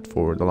had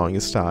for the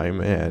longest time,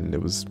 and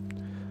it was...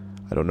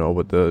 I don't know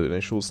what the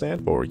initials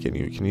stand for. Can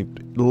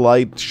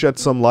you shed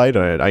some light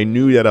on it? I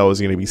knew that I was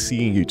going to be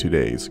seeing you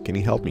today, so can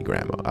you help me,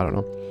 Grandma? I don't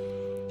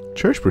know.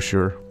 Church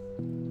brochure.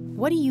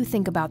 What do you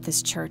think about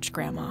this church,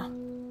 Grandma?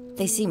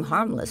 They seem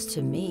harmless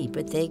to me,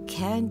 but they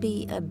can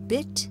be a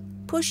bit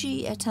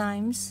pushy at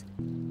times.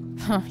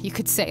 Huh, you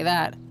could say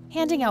that.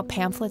 Handing out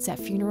pamphlets at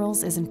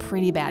funerals is in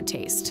pretty bad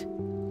taste.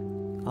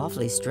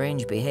 Awfully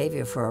strange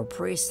behavior for a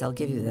priest, I'll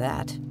give you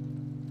that.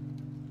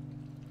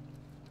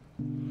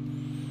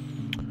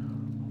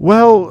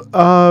 Well,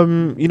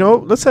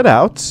 let's head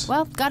out.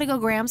 Well, gotta go,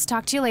 Grams.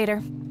 Talk to you later.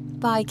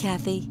 Bye,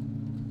 Kathy.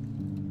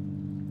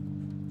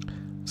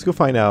 Let's go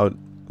find out a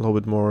little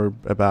bit more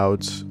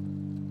about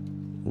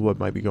what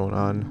might be going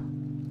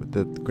on with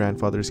the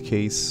grandfather's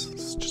case.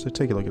 Let's just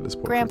take a look at this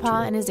portrait.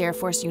 Grandpa in his Air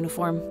Force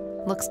uniform.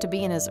 Looks to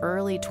be in his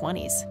early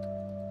 20s.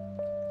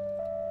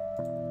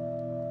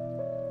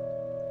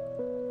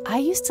 I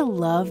used to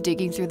love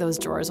digging through those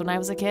drawers when I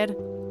was a kid,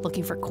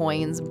 looking for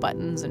coins,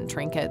 buttons, and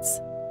trinkets.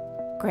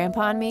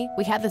 Grandpa and me,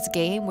 we had this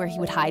game where he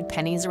would hide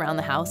pennies around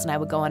the house and I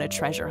would go on a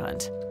treasure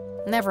hunt.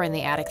 Never in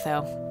the attic,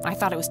 though. I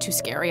thought it was too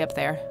scary up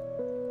there.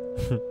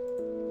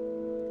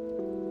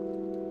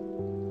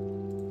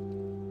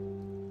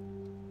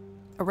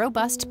 A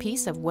robust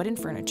piece of wooden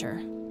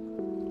furniture.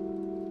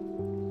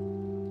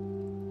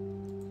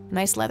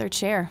 Nice leather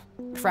chair.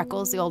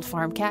 Freckles, the old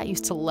farm cat,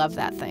 used to love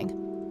that thing.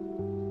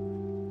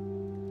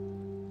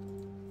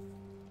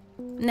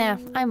 Nah,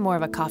 I'm more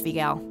of a coffee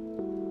gal.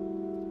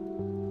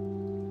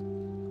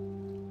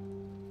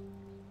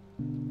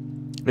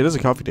 It is a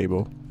coffee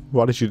table.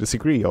 Why did you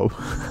disagree, yo?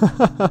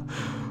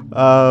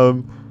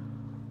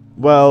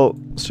 Well,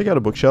 let's check out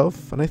a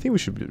bookshelf, and I think we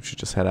should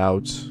just head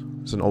out.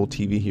 There's an old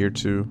TV here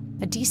too.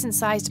 A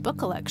decent-sized book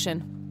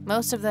collection.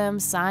 Most of them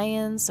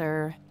science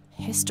or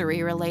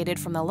history related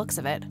from the looks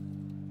of it.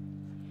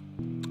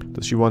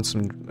 Does she want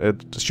some?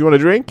 Does she want a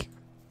drink?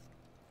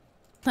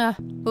 Huh.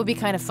 Would be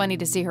kind of funny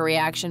to see her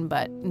reaction,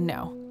 but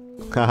no.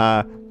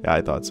 Haha. Yeah,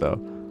 I thought so.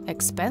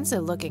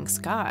 Expensive-looking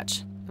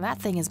scotch. That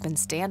thing has been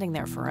standing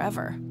there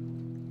forever.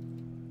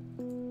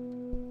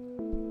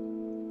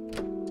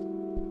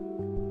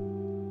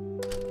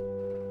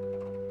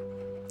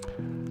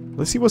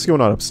 Let's see what's going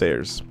on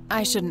upstairs.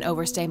 I shouldn't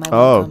overstay my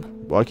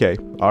welcome. Oh, okay.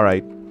 All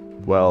right.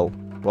 Well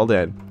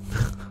then.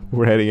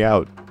 We're heading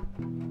out.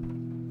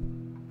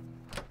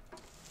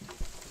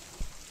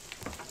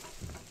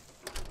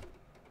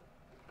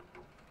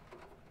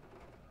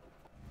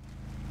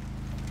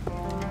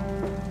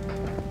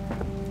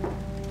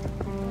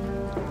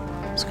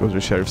 Let's go to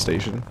the sheriff's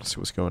station, see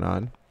what's going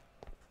on.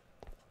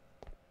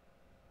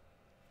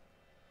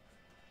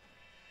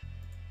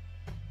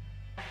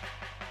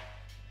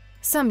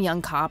 Some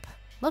young cop.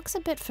 Looks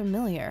a bit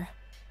familiar.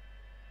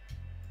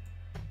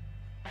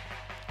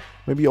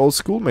 Maybe old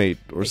schoolmate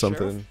or Hey,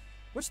 something. Sheriff,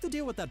 what's the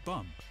deal with that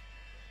bum?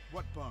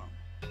 What bum?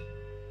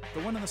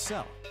 The one in the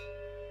cell.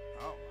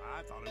 Oh,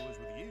 I thought it was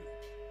with you.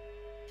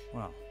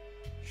 Well,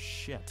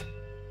 shit.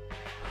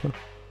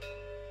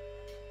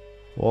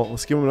 Well,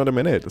 let's give him another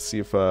minute. Let's see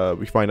if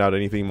we find out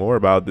anything more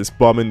about this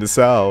bum in the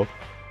cell.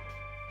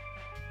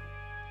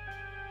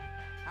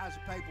 How's the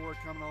paperwork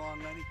coming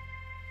along, Lenny?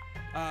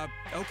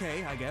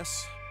 Okay, I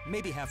guess.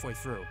 Maybe halfway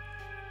through.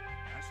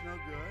 That's no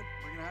good.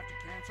 We're gonna have to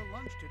cancel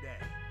lunch today.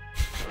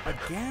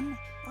 Again?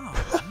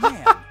 Oh,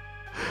 man.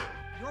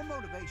 Your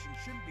motivation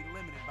shouldn't be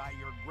limited by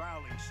your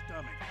growling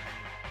stomach,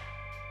 Lenny.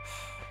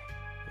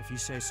 If you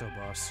say so,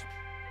 boss.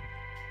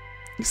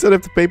 He said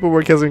if the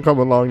paperwork hasn't come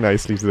along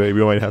nicely today,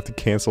 we might have to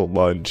cancel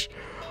lunch.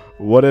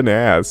 What an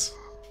ass.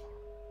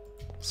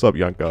 What's up,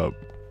 young cub?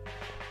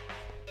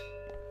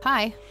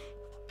 Hi.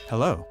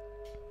 Hello.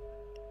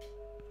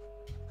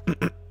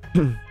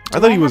 I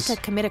thought he was... have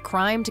to commit a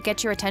crime to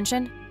get your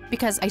attention?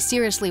 Because I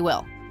seriously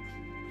will.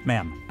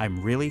 Ma'am,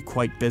 I'm really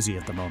quite busy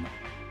at the moment.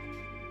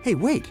 Hey,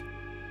 wait.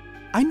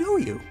 I know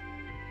you.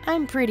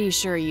 I'm pretty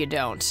sure you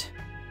don't.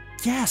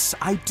 Yes,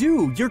 I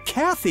do. You're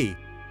Kathy.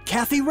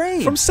 Kathy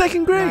Rain. From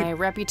second grade. My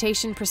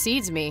reputation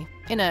precedes me,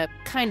 in a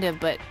kind of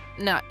but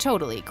not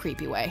totally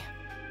creepy way.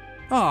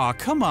 Aw,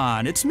 come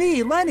on. It's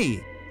me,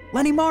 Lenny.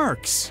 Lenny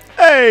Marks.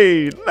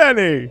 Hey,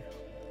 Lenny.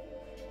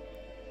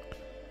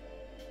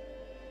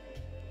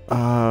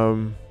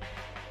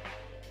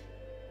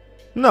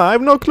 No, I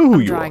have no clue who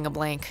I'm you drawing are. a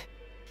blank.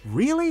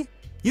 Really?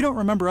 You don't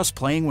remember us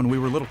playing when we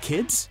were little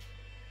kids?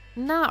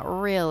 Not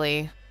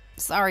really.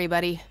 Sorry,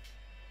 buddy.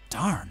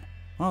 Darn.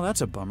 Well,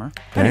 that's a bummer.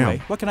 Damn.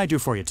 Anyway, what can I do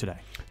for you today?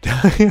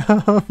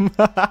 I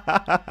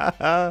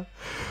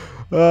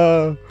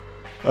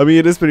mean,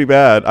 it is pretty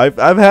bad.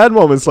 I've had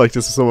moments like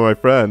this with some of my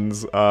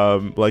friends.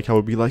 Like I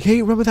would be like,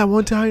 "Hey, remember that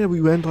one time that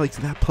we went like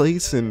to that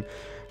place and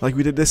like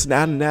we did this and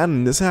that and that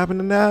and this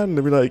happened and that?" And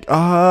they'd be like,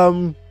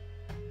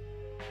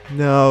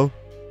 no,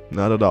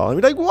 not at all." I'd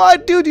be like,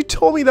 "What, dude? You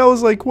told me that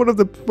was like one of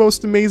the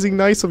most amazing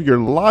nights of your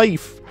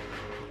life,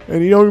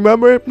 and you don't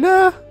remember it?"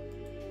 Nah.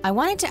 I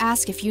wanted to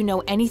ask if you know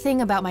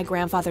anything about my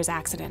grandfather's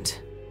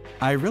accident.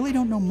 I really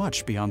don't know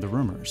much beyond the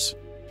rumors.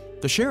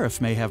 The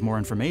sheriff may have more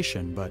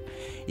information, but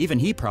even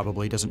he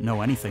probably doesn't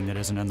know anything that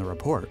isn't in the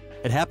report.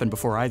 It happened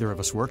before either of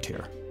us worked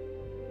here.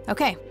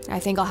 Okay, I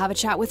think I'll have a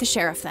chat with the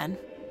sheriff then.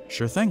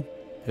 Sure thing.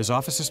 His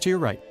office is to your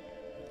right.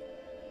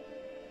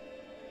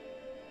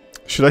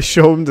 Should I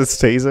show him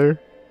this taser?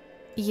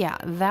 Yeah,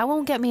 that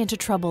won't get me into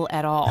trouble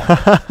at all.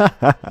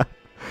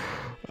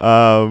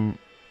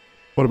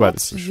 What about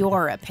What's this?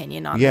 your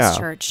opinion on Yeah, this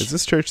church? is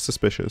this church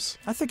suspicious?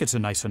 I think it's a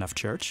nice enough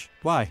church.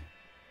 Why?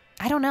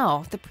 I don't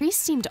know. The priest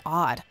seemed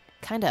odd.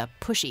 Kinda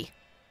pushy.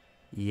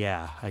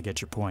 Yeah, I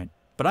get your point.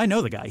 But I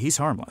know the guy. He's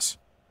harmless.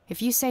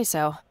 If you say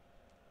so.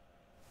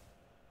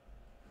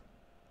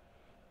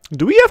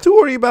 Do we have to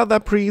worry about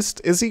that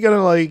priest? Is he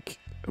gonna, like,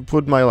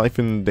 put my life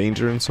in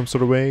danger in some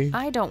sort of way?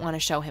 I don't want to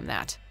show him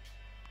that.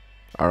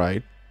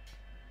 Alright.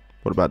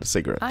 What about the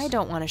cigarettes? I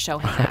don't want to show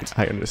him that.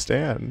 I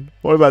understand.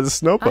 What about the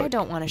snow I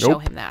don't want to show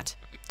him that.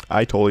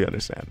 I totally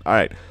understand.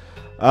 Alright.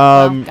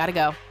 Well, gotta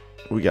go.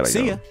 We gotta go.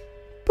 See ya.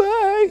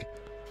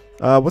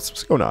 Bye.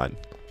 What's going on?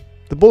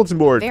 The bulletin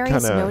board kind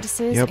Various of...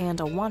 notices and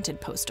a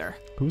wanted poster.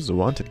 Who's the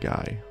wanted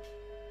guy?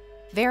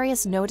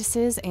 Various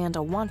notices and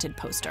a wanted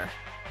poster.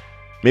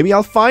 Maybe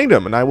I'll find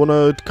him, and I want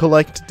to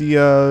collect the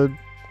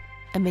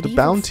A medieval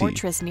bounty.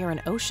 fortress near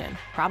an ocean,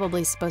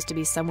 probably supposed to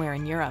be somewhere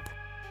in Europe.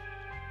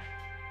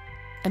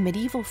 A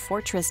medieval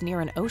fortress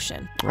near an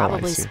ocean,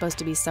 probably see. supposed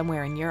to be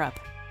somewhere in Europe.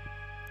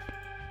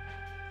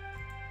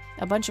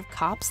 A bunch of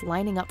cops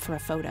lining up for a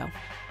photo.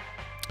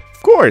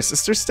 Of course,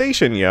 it's their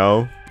station,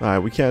 yo.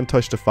 Alright, we can't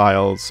touch the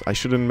files. I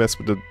shouldn't mess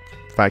with the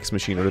fax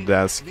machine or the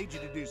desk. I need you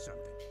to do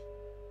something.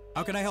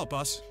 How can I help,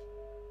 boss?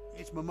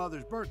 It's my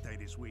mother's birthday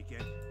this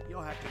weekend.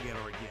 You'll have to get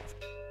her a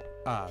gift.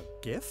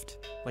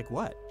 Gift? Like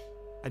what?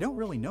 I don't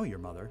really know your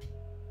mother.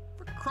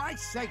 For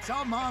Christ's sakes,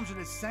 all moms are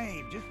the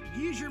same. Just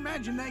use your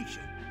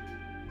imagination.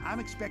 I'm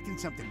expecting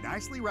something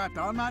nicely wrapped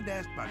on my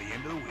desk by the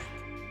end of the week.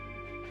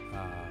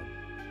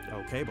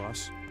 Okay,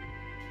 boss.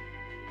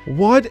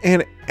 What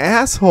an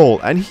asshole!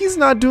 And he's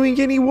not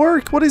doing any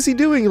work. What is he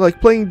doing? Like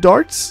playing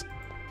darts?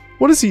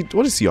 What is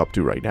he up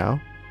to right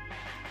now?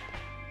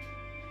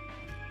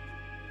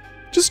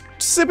 Just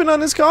sipping on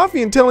his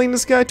coffee and telling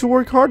this guy to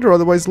work harder,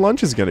 otherwise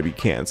lunch is gonna be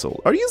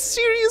canceled. Are you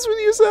serious with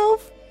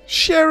yourself,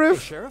 Sheriff?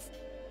 Hey, Sheriff?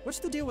 What's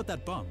the deal with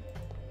that bum?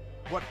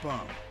 What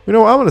bum? You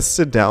know, I'm gonna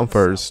sit down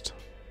first.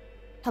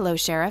 Hello,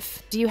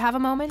 Sheriff. Do you have a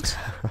moment?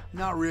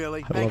 Not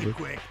really. I Make love it it.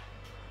 quick.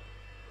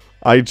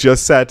 I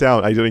just sat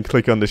down. I didn't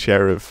click on the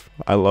sheriff.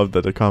 I love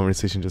that the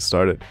conversation just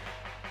started.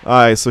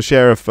 Alright, so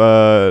Sheriff,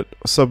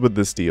 what's up with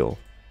this deal?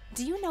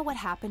 Do you know what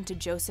happened to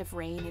Joseph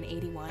Rain in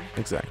 81?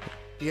 Exactly.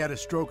 He had a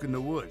stroke in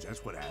the woods.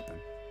 That's what happened.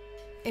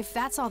 If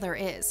that's all there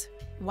is,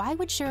 why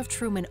would Sheriff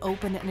Truman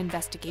open an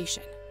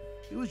investigation?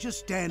 It was just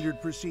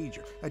standard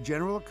procedure. A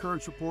general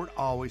occurrence report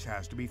always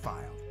has to be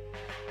filed.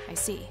 I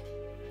see.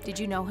 Did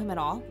you know him at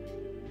all?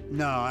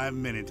 No, I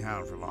haven't been in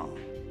town for long.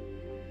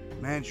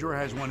 Man sure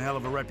has one hell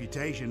of a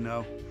reputation,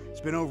 though. It's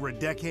been over a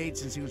decade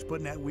since he was put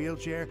in that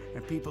wheelchair,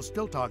 and people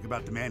still talk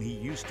about the man he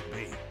used to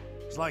be.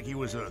 It's like he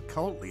was a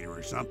cult leader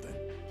or something.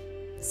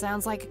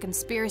 Sounds like a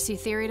conspiracy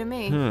theory to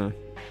me.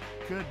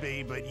 Could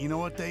be, but you know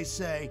what they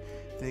say.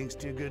 Things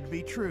too good to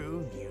be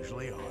true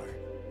usually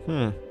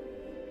are.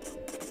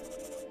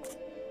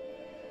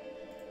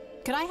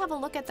 Could I have a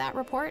look at that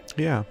report?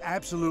 Yeah.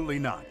 Absolutely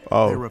not.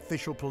 Oh. They're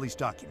official police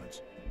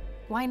documents.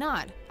 Why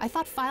not? I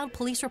thought filed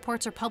police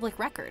reports are public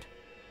record.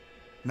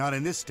 Not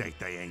in this state,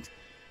 they ain't.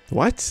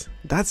 What?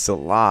 That's a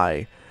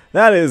lie.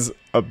 That is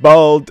a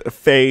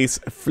bald-face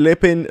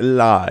flippin'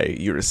 lie.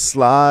 You're a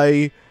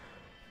sly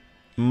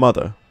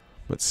mother.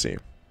 Let's see.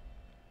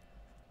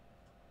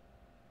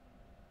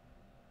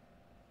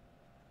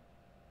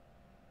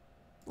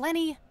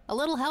 Lenny, a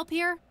little help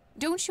here?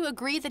 Don't you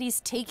agree that he's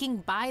taking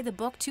by the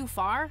book too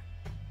far?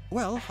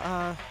 Well,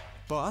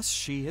 boss,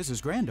 she is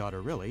his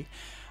granddaughter, really.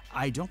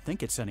 I don't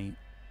think it's any...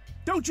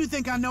 Don't you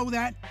think I know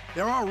that?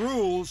 There are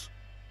rules.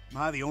 Am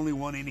I the only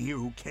one in here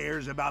who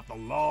cares about the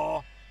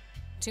law?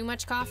 Too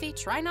much coffee?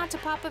 Try not to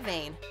pop a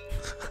vein.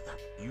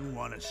 You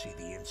want to see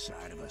the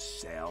inside of a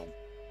cell?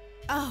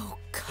 Oh,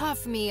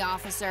 cuff me,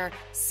 officer.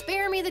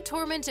 Spare me the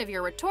torment of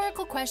your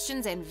rhetorical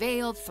questions and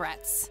veiled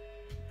threats.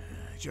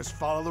 Just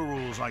follow the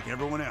rules like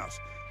everyone else.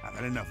 I've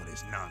had enough of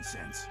this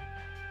nonsense.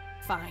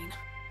 Fine.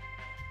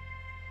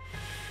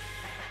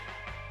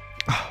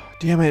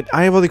 Damn it.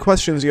 I have other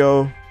questions,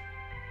 yo.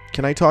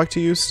 Can I talk to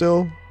you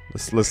still?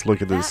 Let's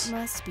look at this. That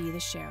must be the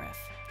sheriff.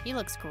 He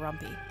looks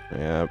grumpy.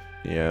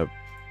 Yep.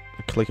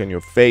 Click on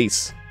your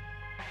face.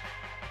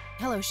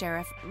 Hello,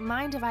 Sheriff.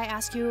 Mind if I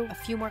ask you a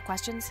few more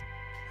questions?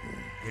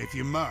 If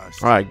you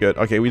must. Alright, good.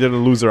 Okay, we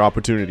didn't lose our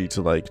opportunity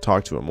to, like,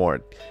 talk to him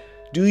more.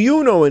 Do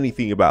you know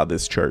anything about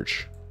this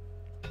church?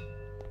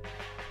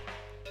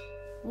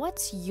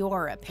 What's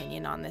your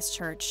opinion on this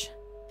church?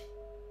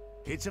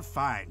 It's a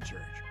fine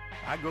church.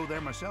 I go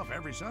there myself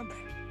every Sunday.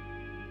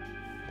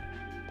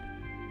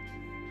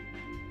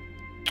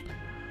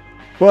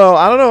 Well,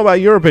 I don't know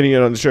about your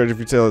opinion on the church if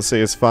you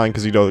say it's fine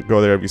because you don't go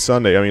there every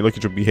Sunday. I mean, look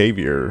at your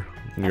behavior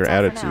and your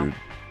That's all for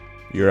attitude.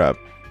 You're a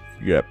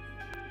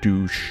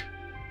douche.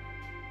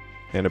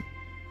 And a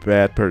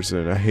bad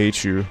person. I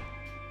hate you.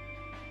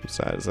 What's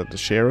that? Is that the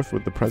sheriff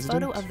with the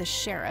president? Photo of the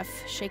sheriff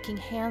shaking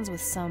hands with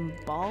some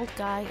bald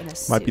guy in a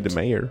suit. Might be the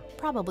mayor.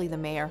 Probably the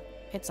mayor.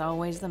 It's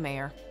always the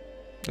mayor.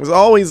 It's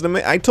always the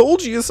mayor. I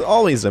told you it's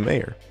always the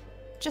mayor.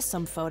 Just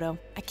some photo.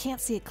 I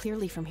can't see it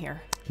clearly from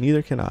here.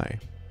 Neither can I.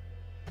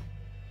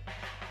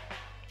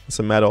 It's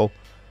a medal.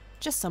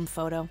 Just some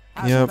photo.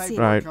 How's Yep, the paperwork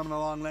right. coming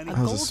along, Lenny? A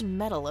How's gold this-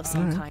 medal of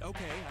some kind.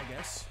 Okay, I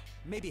guess.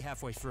 Maybe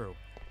halfway through.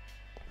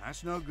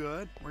 That's no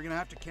good. We're gonna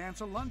have to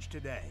cancel lunch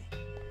today.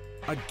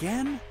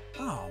 Again?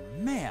 Oh,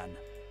 man.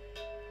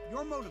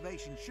 Your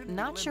motivation shouldn't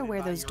Not be sure where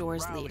limited by those your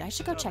doors rowdy lead. I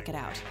should go check it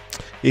out.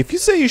 If you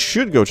say you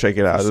should go check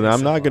it out, then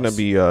I'm not gonna boss.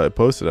 be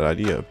opposed to that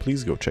idea.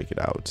 Please go check it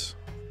out.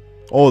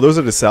 Oh, those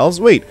are the cells?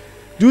 Wait,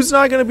 dude's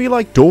not gonna be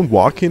like, don't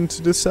walk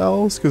into the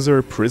cells because there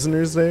are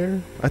prisoners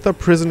there? I thought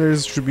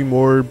prisoners should be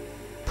more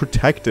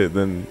protected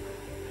than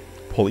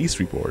police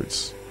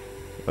reports.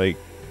 Like,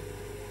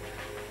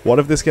 what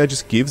if this guy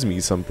just gives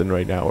me something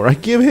right now? Or I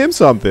give him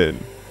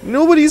something?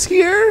 Nobody's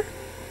here?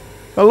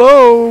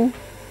 Hello?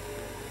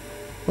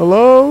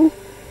 Hello?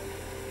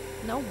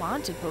 No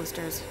wanted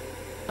posters.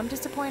 I'm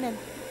disappointed.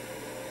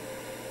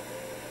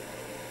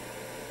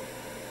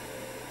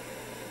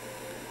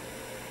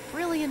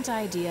 Brilliant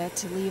idea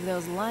to leave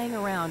those lying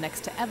around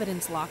next to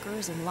evidence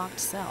lockers and locked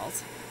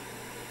cells.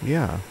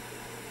 Yeah.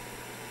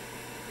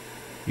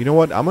 You know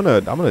what? I'm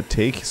gonna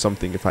take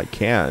something if I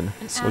can. An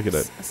Let's look at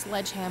axe, it. a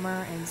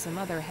sledgehammer, and some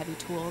other heavy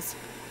tools.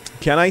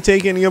 Can I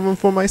take any of them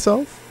for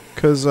myself?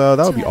 Because that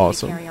would Too be heavy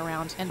awesome. to carry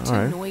around and too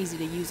Alright. noisy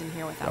to use in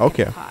here without Okay.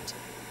 getting caught.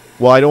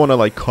 Well, I don't want to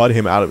like cut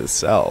him out of his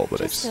cell, but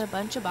Just it's a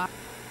bunch of boxes.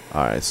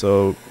 alright.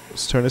 So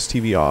let's turn this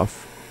TV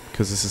off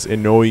because this is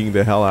annoying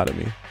the hell out of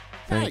me.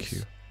 Thank Thanks.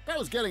 you. That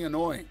was getting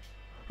annoying.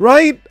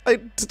 Right?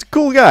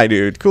 Cool guy,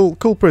 dude.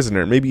 Cool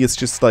prisoner. Maybe it's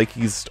just like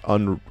he's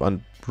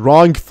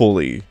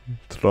wrongfully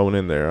thrown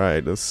in there. All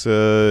right, let's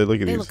look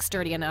at They these. look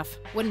sturdy enough.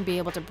 Wouldn't be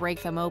able to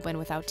break them open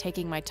without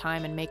taking my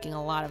time and making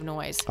a lot of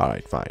noise. All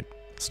right, fine.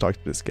 Let's talk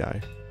to this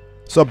guy.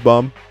 Sup,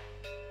 bum?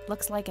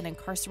 Looks like an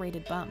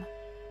incarcerated bum.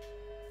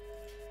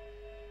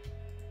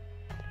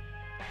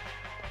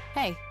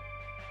 Hey,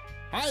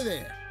 Hi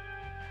there.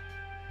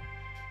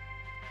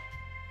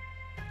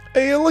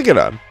 Hey, look at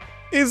him.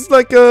 He's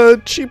like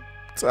a cheap,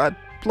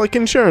 like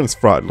insurance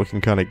fraud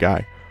looking kind of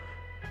guy.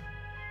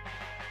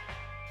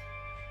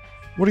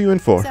 What are you in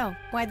for? so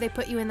why'd they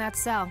put you in that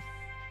cell?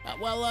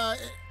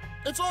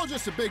 It's all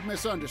just a big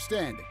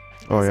misunderstanding.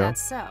 Oh Is yeah. that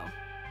so?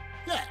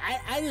 Yeah,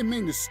 I didn't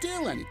mean to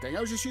steal anything.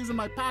 I was just using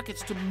my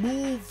pockets to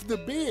move the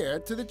beer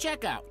to the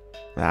checkout.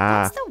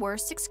 Ah. That's the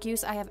worst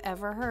excuse I have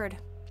ever heard.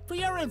 For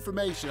your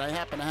information, I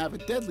happen to have a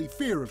deadly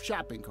fear of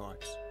shopping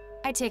carts.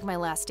 I take my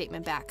last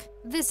statement back.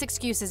 This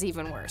excuse is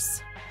even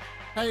worse.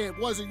 Hey, it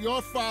wasn't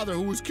your father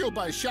who was killed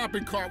by a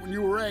shopping cart when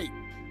you were 8.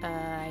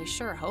 I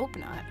sure hope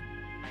not.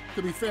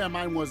 To be fair,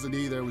 mine wasn't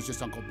either. It was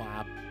just Uncle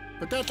Bob.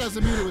 But that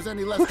doesn't mean it was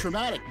any less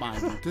traumatic,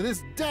 mind you. To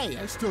this day,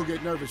 I still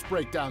get nervous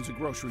breakdowns at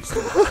grocery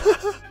stores.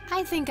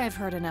 I think I've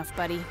heard enough,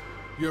 buddy.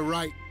 You're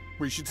right.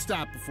 We should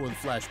stop before the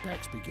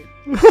flashbacks begin.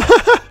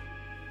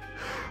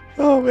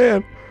 Oh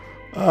man.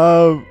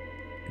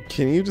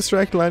 Can you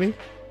distract Lenny?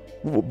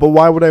 But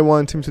why would I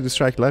want him to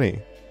distract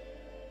Lenny?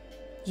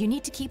 You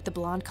need to keep the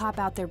blonde cop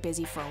out there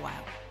busy for a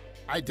while.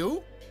 I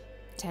do?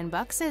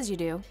 $10 says you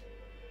do.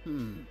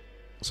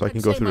 So I can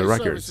I'd go say through the my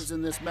records. services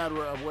in this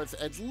matter are worth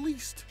at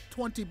least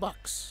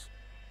 $20.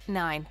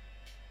 9,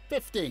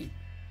 15.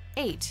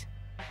 8,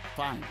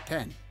 Fine.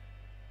 10.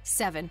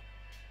 7.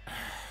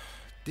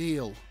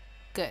 Deal.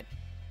 Good.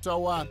 So,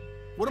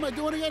 what am I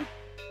doing again?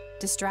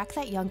 Distract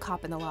that young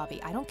cop in the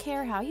lobby. I don't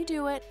care how you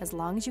do it, as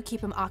long as you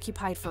keep him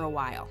occupied for a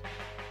while.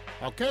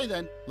 Okay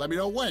then. Let me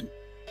know when.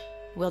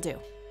 Will do.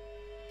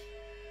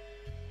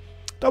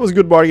 That was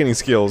good bargaining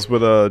skills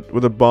with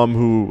a bum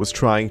who was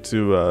trying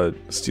to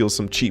steal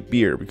some cheap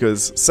beer,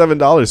 because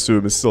 $7 to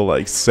him is still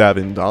like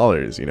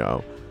 $7, you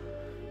know.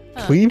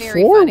 Clean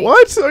very 4? funny.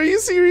 What? Are you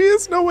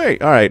serious? No way.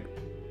 All right.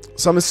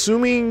 So I'm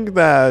assuming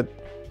that.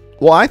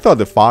 Well, I thought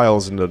the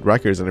files and the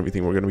records and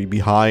everything were going to be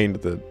behind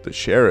the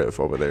sheriff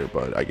over there,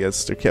 but I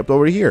guess they're kept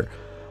over here.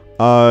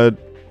 But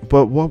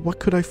what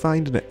could I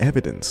find in the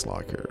evidence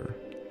locker?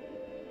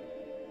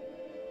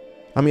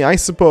 I mean, I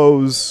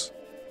suppose.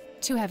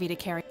 Too heavy to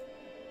carry.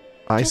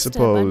 I Just a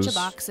bunch of suppose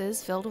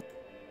boxes filled with.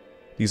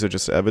 these are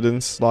just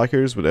evidence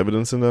lockers with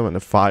evidence in them, and the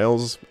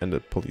files and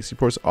the police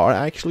reports are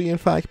actually, in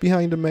fact,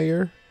 behind the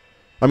mayor.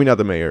 I mean, not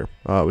the mayor.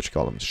 What you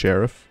call him?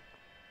 Sheriff.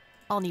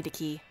 I'll need a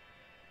key.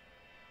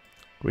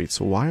 Wait,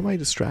 so why am I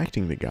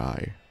distracting the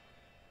guy?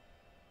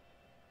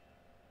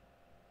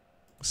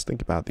 Let's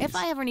think about these. If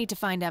I ever need to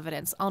find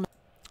evidence, I'll know.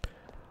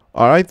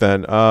 All right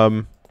then.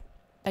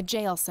 A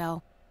jail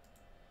cell.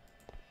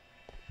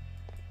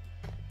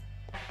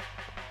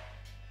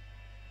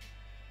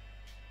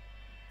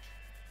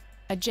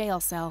 A jail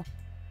cell.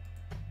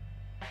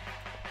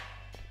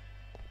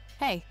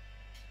 Hey,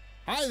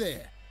 Hi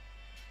there.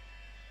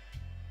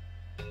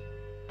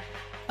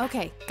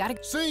 okay,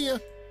 gotta. See ya.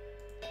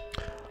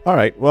 All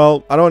right.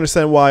 Well, I don't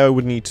understand why I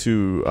would need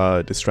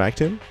to distract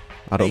him.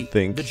 I don't Hey,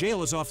 think. the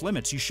jail is off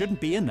limits. You shouldn't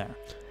be in there.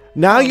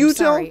 Now Oh, you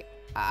sorry.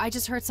 I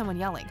just heard someone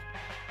yelling.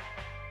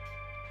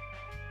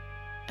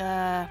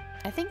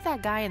 I think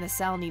that guy in the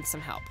cell needs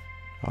some help.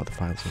 tell. Oh, the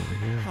files are over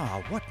here.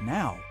 Ah, what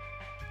now?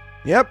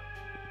 Yep.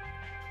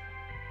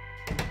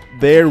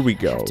 There we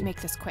I go. have to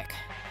make this quick.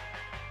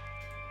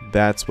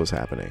 That's what's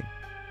happening.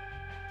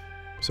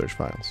 Search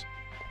files.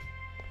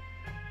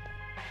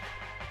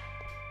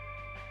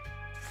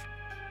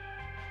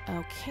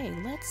 Okay,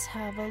 let's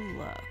have a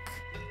look.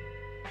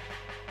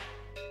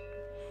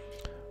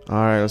 All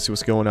right. Let's see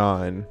what's going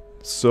on.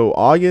 So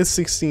August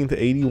 16th,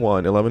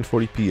 81,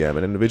 11:40 p.m.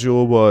 An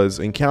individual was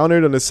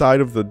encountered on the side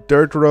of the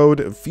dirt road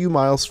a few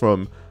miles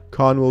from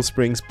Conwell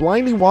Springs,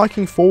 blindly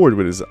walking forward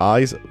with his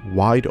eyes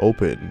wide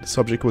open. The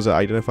subject was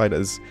identified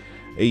as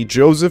a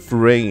Joseph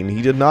Rain.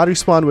 He did not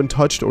respond when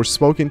touched or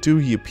spoken to.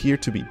 He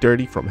appeared to be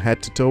dirty from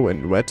head to toe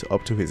and wet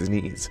up to his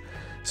knees.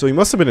 So he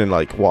must have been in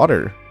like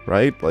water,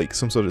 right? Like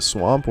some sort of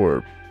swamp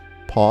or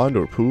pond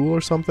or pool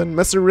or something.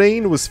 Mr.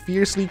 Rain was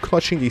fiercely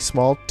clutching a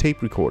small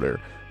tape recorder,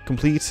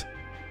 complete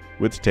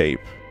with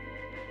tape.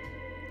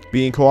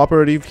 Being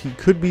cooperative, he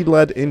could be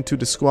led into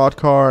the squad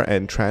car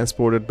and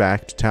transported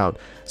back to town.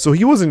 So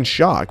he was in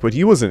shock, but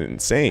he wasn't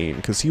insane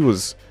because he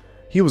was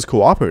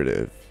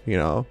cooperative, you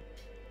know.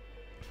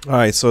 All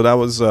right, so that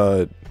was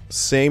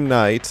same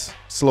night,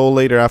 slow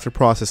later after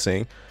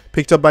processing,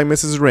 picked up by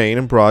Mrs. Rain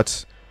and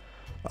brought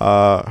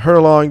her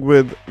along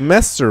with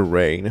Mr.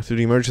 Rain to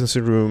the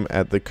emergency room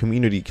at the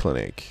community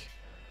clinic.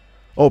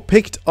 Oh,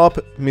 picked up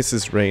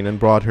Mrs. Rain and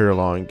brought her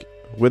along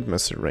with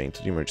Mr. Rain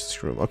to the emergency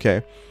room.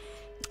 Okay.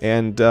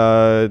 And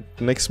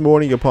next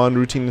morning, upon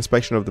routine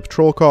inspection of the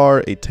patrol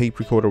car, a tape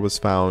recorder was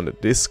found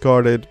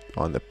discarded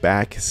on the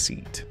back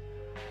seat.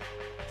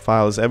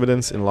 File as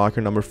evidence in locker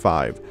number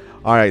 5.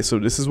 Alright, so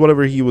this is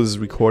whatever he was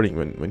recording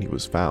when he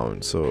was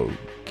found. So,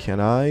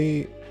 can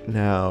I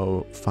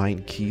now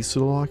find keys to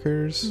the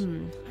lockers?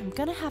 I'm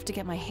gonna have to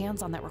get my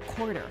hands on that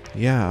recorder.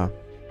 Yeah.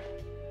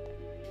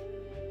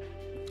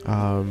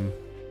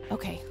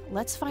 Okay,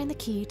 let's find the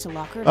key to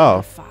locker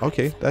number 5.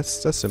 Okay,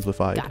 that's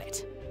simplified. Got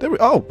it. There we.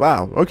 Oh,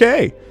 wow.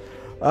 Okay.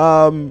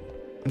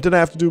 Didn't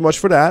have to do much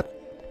for that.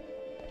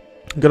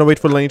 I'm gonna wait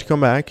for Lenny to come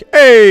back.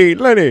 Hey,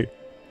 Lenny.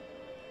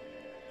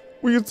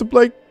 We used to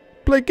play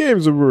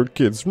games when we were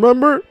kids.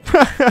 Remember?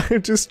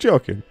 Just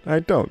joking. I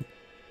don't.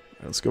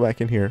 Let's go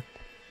back in here.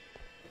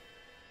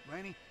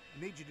 Lenny,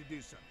 I need you to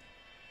do something.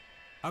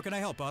 How can I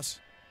help, boss?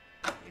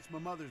 It's my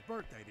mother's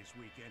birthday this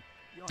weekend.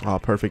 Oh,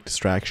 perfect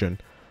distraction.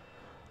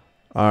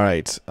 All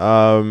right.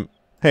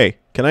 Hey,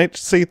 can I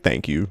just say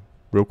thank you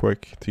real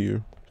quick to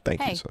you?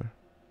 Thank you, sir.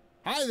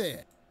 Hi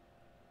there.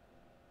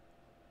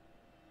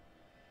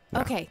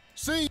 Okay.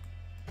 See?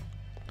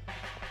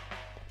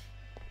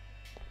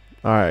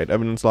 All right,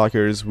 evidence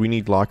lockers. We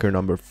need locker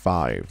number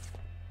 5.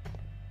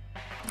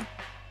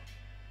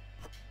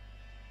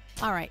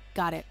 All right,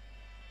 got it.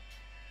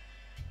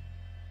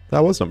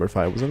 That was number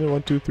 5, wasn't it?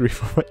 1, 2, 3,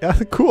 4, 5. Yeah,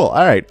 cool.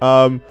 All right.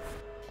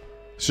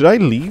 Should I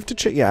leave to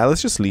check? Yeah,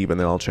 let's just leave and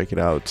then I'll check it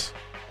out.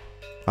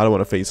 I don't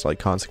want to face like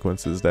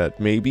consequences that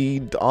may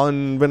be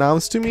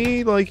unbeknownst to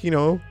me, like, you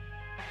know,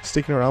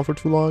 sticking around for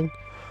too long.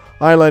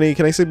 Hi, Lenny.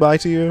 Can I say bye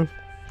to you?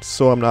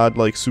 So I'm not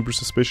like super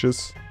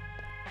suspicious.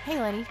 Hey,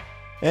 Lenny.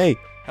 Hey.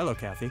 Hello,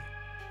 Kathy.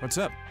 What's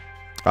up?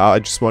 I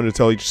just wanted to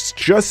tell you,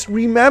 just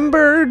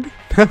remembered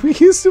that we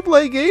used to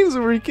play games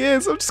when we were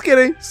kids. I'm just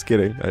kidding. Just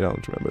kidding. I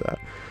don't remember that.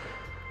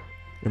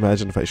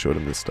 Imagine if I showed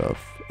him this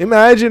stuff.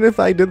 Imagine if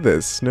I did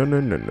this. No.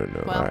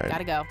 Well, all right.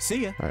 gotta go.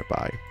 See ya. All right,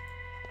 bye.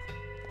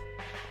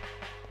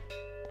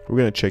 We're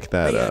gonna check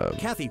that. Hey,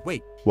 Kathy,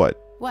 wait. What?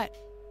 What?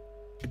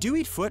 Do you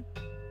eat foot?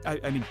 I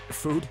mean,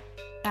 food?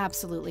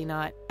 Absolutely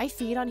not. I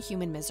feed on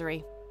human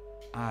misery.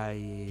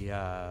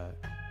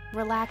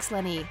 Relax,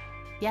 Lenny.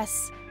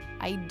 Yes,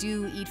 I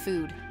do eat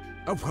food.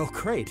 Oh, well,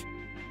 great.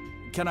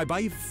 Can I buy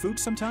you food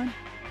sometime?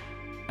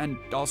 And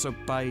also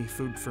buy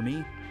food for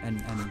me?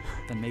 And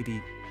then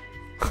maybe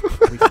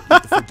we can eat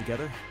the food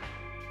together?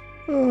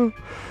 Oh,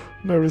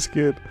 nervous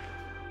kid.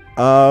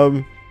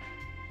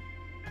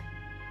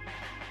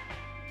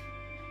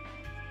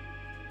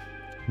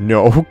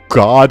 No,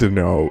 God,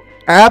 no.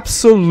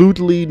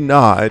 Absolutely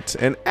not.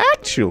 And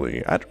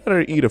actually, I'd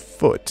rather eat a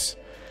foot.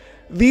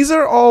 These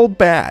are all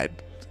bad.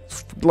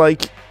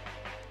 Like,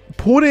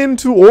 put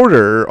into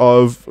order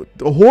of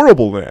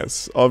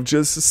horribleness, of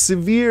just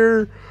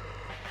severe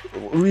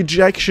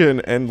rejection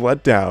and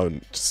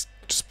letdown.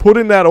 Just put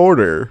in that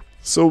order.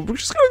 So we're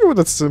just gonna go with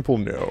a simple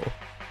no.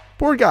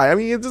 Poor guy. I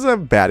mean, he doesn't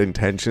have bad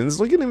intentions.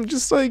 Look at him,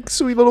 just like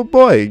sweet little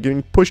boy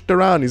getting pushed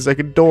around. He's like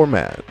a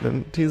doormat,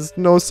 and he's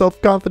no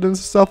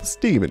self-confidence,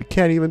 self-esteem, and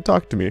can't even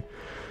talk to me.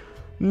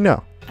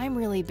 No. I'm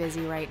really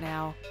busy right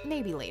now.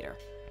 Maybe later.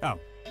 Oh,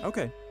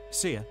 okay.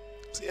 See ya.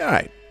 See, all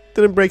right.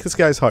 Didn't break this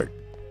guy's heart.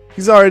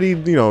 He's already,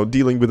 you know,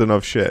 dealing with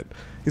enough shit.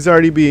 He's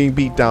already being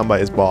beat down by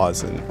his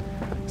boss, and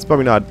he's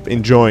probably not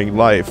enjoying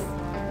life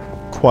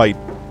quite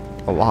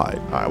a lot.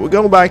 All right, we're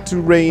going back to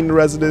Rain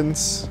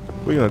residence.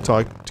 We're gonna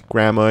talk to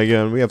Grandma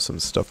again. We have some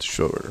stuff to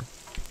show her.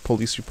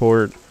 Police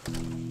report.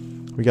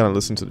 We gotta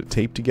listen to the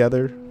tape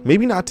together.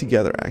 Maybe not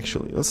together,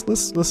 actually. Let's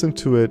listen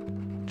to it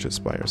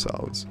just by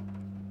ourselves.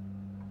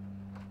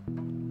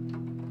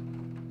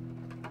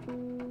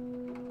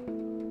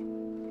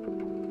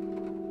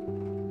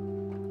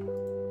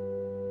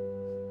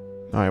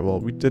 Alright, well,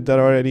 we did that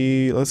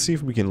already. Let's see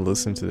if we can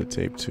listen to the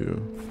tape too.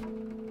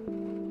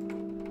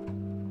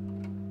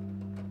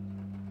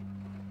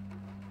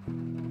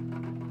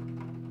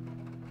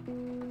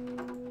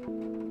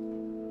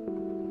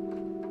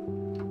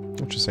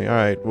 Interesting.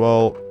 Alright,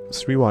 well,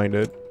 let's rewind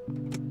it.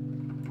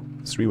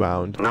 Let's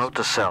rewound. Note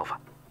to self.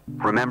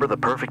 Remember, the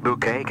perfect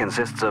bouquet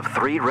consists of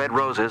 3 red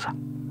roses,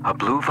 a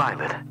blue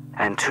violet,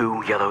 and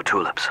 2 yellow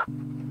tulips.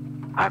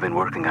 I've been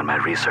working on my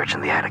research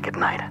in the attic at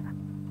night.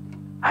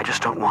 I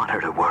just don't want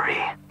her to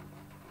worry.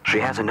 She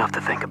has enough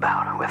to think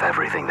about with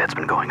everything that's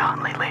been going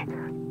on lately.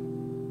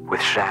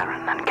 With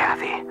Sharon and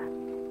Kathy.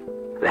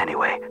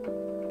 Anyway,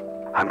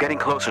 I'm getting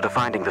closer to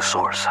finding the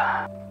source.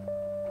 I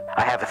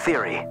have a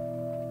theory,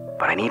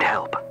 but I need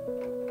help.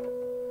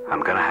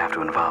 I'm gonna have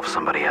to involve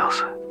somebody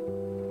else.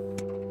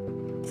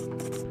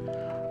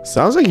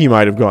 Sounds like he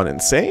might have gone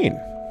insane.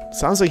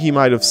 Sounds like he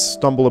might have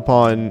stumbled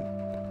upon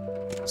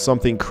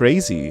something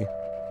crazy.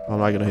 I'm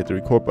not gonna hit the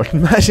record button.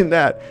 Imagine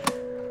that.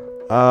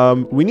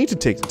 We need to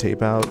take the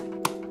tape out.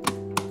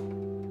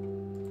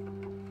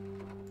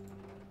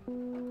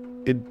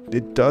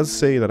 It does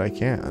say that I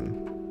can.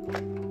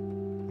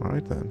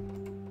 Alright then.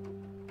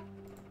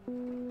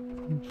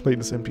 Play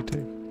this empty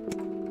tape.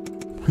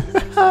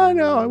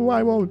 No,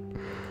 I won't.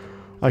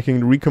 I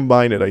can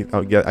recombine it.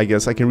 I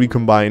guess I can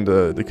recombine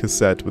the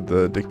cassette with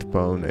the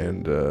dictaphone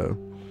and the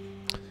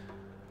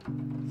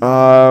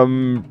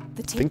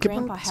tape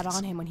Grandpa had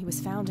on him when he was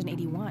found in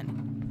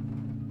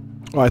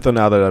 81. Oh, I thought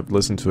now that I've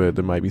listened to it,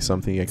 there might be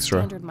something extra.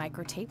 Standard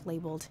microtape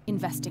labeled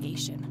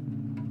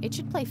investigation. It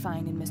should play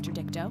fine in Mr.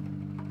 Dicto.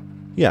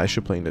 Yeah, I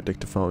should play in the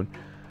dictaphone.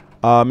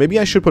 Maybe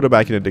I should put it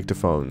back in the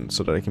dictaphone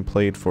so that I can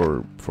play it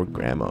for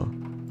Grandma.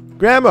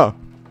 Grandma!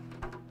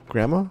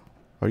 Grandma?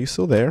 Are you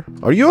still there?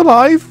 Are you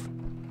alive?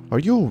 Are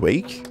you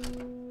awake?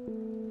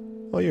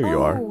 Oh, here you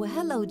are. Oh,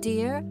 hello,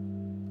 dear.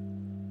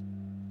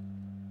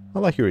 I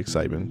like your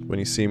excitement when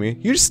you see me.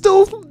 You're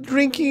still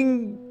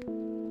drinking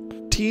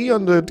tea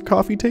on the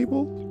coffee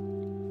table?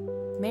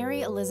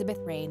 Mary Elizabeth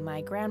Rain, my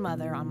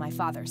grandmother on my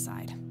father's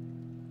side.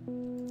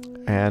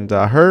 And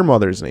her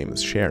mother's name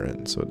is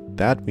Sharon, so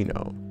that we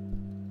know.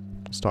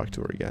 Let's talk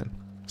to her again.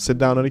 Sit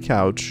down on the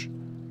couch.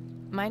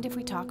 Mind if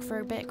we talk for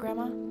a bit,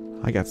 Grandma?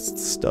 I got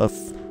stuff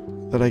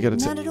that I gotta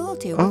Not at all,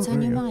 dear. What's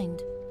on your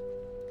mind?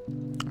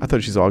 I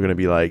thought she's all gonna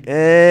be like,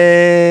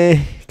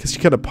 eh, because she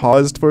kind of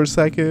paused for a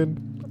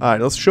second. All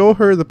right, let's show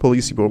her the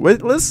police report.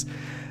 Wait, let's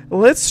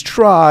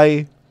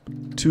try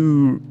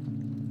to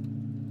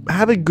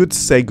have a good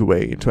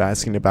segue to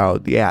asking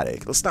about the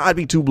attic. Let's not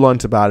be too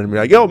blunt about it and be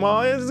like, yo,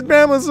 Ma, it's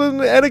Grandma's in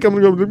the attic. I'm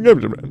gonna go,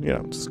 you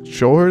know, just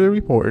show her the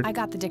report. I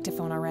got the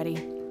dictaphone already.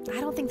 I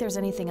don't think there's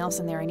anything else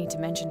in there I need to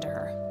mention to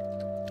her.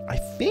 I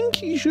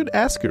think you should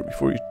ask her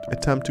before you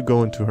attempt to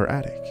go into her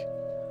attic.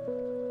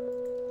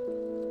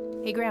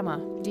 Hey, Grandma,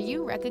 do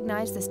you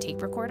recognize this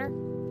tape recorder?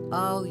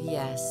 Oh,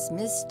 yes,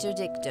 Mr.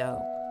 Dicto.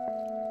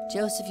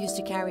 Joseph used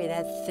to carry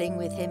that thing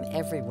with him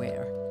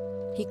everywhere.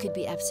 He could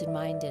be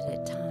absent-minded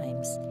at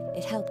times.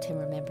 It helped him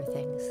remember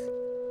things.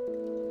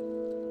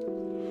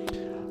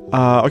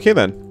 Okay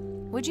then.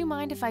 Would you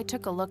mind if I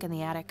took a look in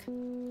the attic?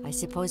 I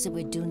suppose it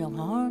would do no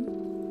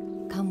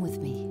harm. Come with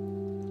me.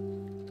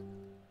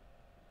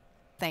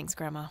 Thanks,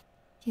 Grandma.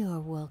 You're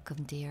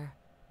welcome, dear.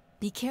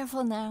 Be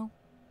careful now.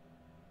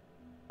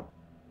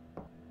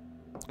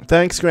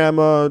 Thanks,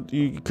 Grandma.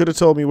 You could have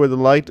told me where the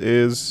light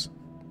is.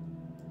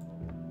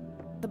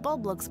 The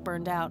bulb looks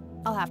burned out.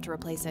 I'll have to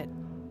replace it.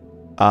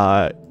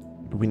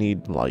 We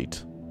need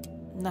light.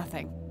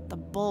 Nothing. The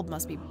bulb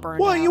must be burned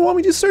What, out. you want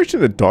me to search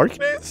in the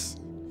darkness?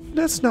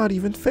 That's not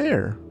even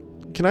fair.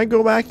 Can I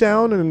go back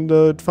down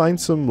and find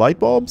some light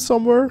bulbs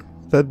somewhere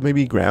that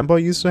maybe Grandpa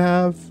used to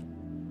have?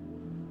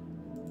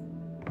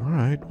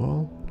 Alright,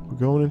 well, we're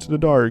going into the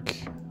dark.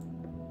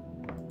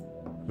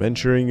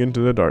 Venturing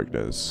into the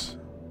darkness.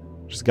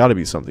 There's gotta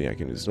be something I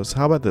can use. So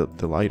how about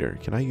the lighter?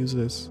 Can I use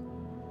this?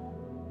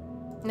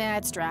 Nah,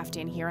 it's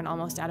drafty in here and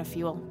almost out of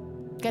fuel.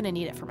 Gonna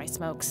need it for my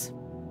smokes.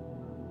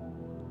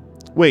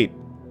 Wait.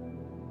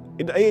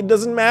 It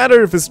doesn't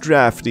matter if it's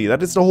drafty.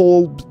 That is the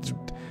whole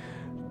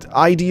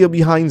idea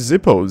behind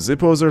Zippos.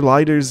 Zippos are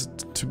lighters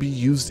to be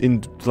used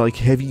in like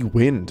heavy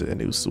wind,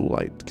 and it was so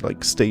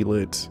like stay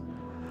lit.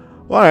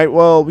 All right,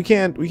 well we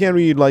can't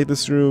really light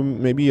this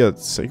room. Maybe a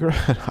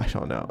cigarette. I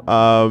don't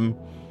know.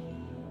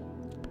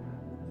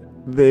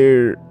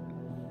 There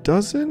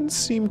doesn't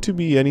seem to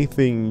be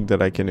anything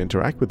that I can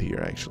interact with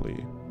here,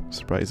 actually,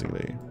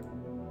 surprisingly.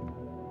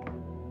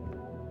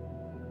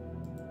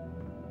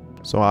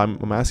 So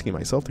I'm asking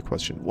myself the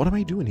question, what am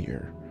I doing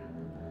here?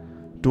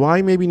 Do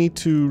I maybe need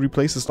to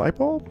replace this light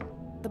bulb?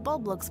 The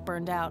bulb looks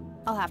burned out.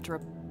 I'll have to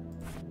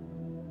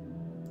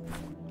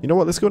You know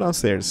what, let's go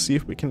downstairs, see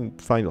if we can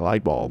find a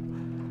light bulb.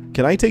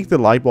 Can I take the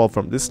light bulb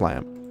from this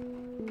lamp?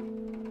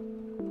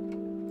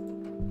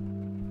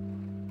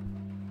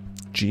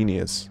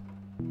 Genius.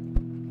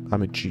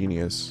 I'm a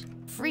genius.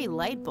 Free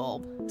light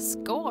bulb.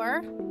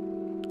 Score.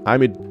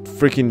 I'm a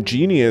freaking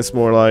genius,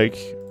 more like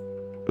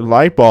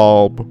light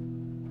bulb.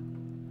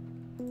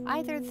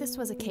 Either this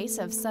was a case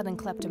of sudden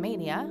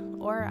kleptomania,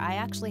 or I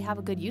actually have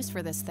a good use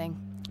for this thing.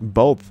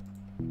 Both.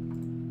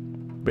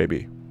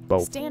 Baby,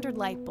 both. Standard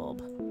light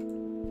bulb.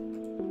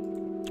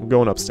 I'm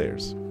going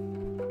upstairs.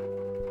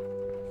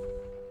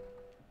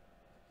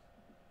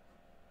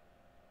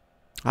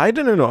 I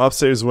didn't know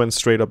upstairs went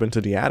straight up into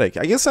the attic.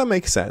 I guess that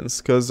makes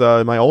sense, because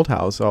in my old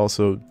house I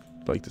also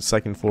like the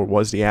second floor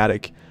was the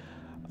attic.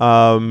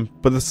 But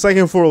the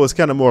second floor was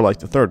kind of more like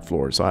the third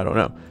floor, so I don't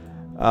know.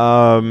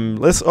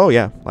 Oh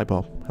yeah, light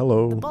bulb.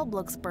 Hello. The bulb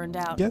looks burned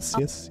out. Yes,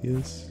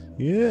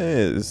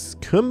 yes.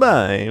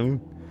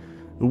 Combine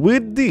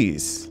with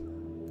this.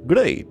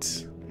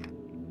 Great.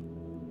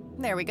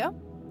 There we go.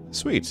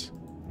 Sweet.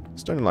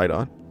 Let's turn the light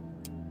on.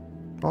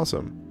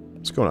 Awesome.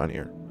 What's going on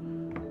here?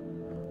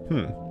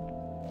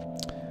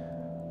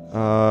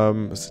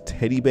 It's a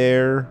teddy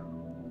bear.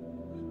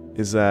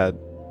 Is that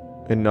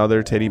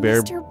another teddy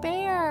bear? Mr.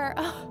 Bear.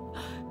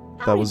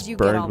 That was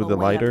burned with the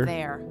lighter?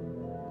 There?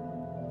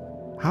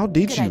 How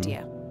did Good you?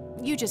 idea.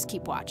 You just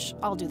keep watch.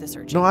 I'll do the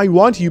searching. No, I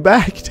want you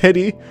back,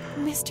 Teddy.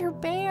 Mr.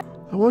 Bear.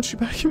 I want you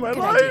back in my Good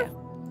life. idea.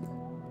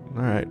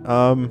 Alright,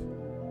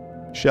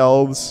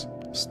 shelves.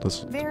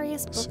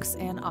 Various books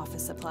and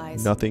office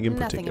supplies. Nothing in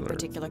Nothing in particular.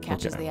 particular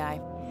catches Okay. the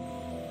eye.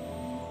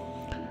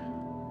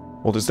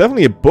 Well, there's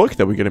definitely a book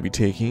that we're going to be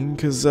taking,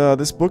 because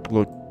this book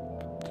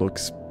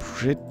looks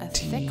pretty A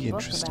thick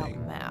interesting. book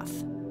about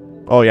math.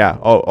 Oh, yeah.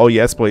 Oh,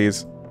 yes,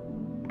 please.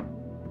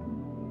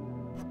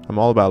 I'm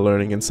all about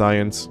learning and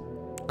science.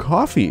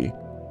 Coffee.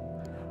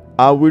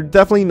 We're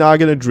definitely not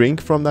going to drink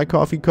from that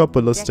coffee cup,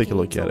 but let's take a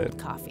look at it.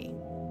 Decades-old coffee.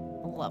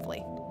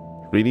 Lovely.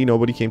 Really?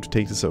 Nobody came to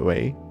take this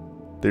away?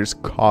 There's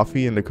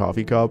coffee in the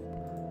coffee cup?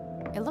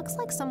 It looks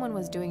like someone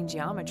was doing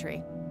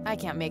geometry. I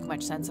can't make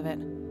much sense of it.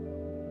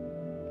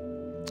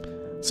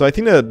 So I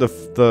think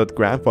the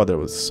grandfather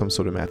was some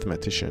sort of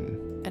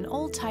mathematician. An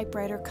old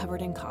typewriter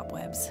covered in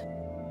cobwebs.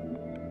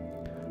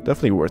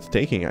 Definitely worth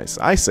taking,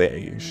 I say.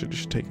 You should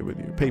take it with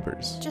you.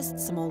 Papers. Just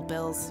some old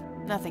bills.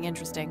 Nothing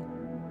interesting.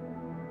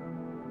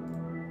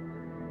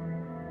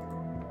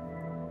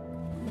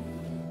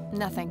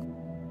 Nothing.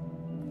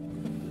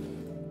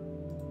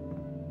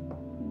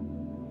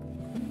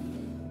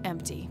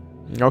 Empty.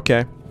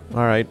 Okay.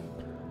 Alright.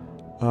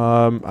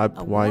 A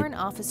Why? worn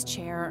office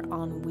chair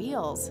on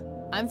wheels.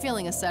 I'm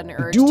feeling a sudden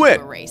urge Do to it!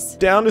 do a race.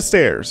 Down the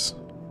stairs.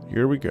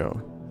 Here we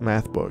go.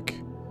 Math book.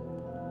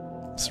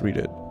 Let's read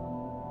it.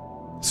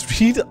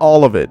 Let's read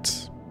all of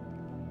it.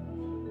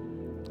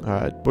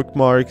 Alright,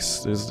 bookmarks.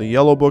 There's the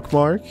yellow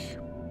bookmark.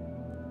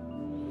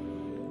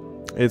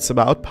 It's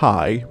about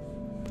pi.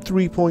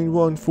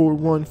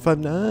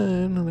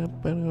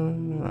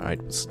 3.14159.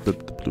 Alright, what's the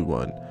blue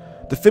one?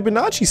 The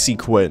Fibonacci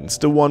sequence.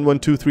 The 1, 1,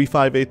 2, 3,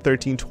 5, 8,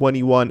 13,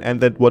 21.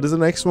 And then what is the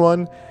next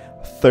one?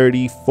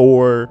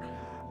 34.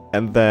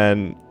 And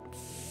then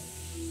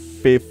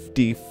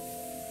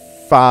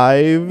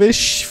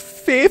 55-ish.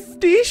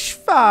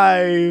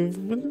 55.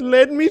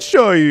 Let me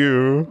show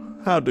you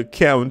how to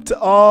count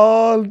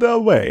all the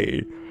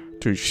way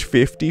to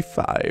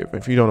 55.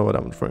 If you don't know what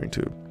I'm referring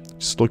to,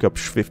 just look up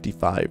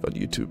 55 on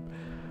YouTube.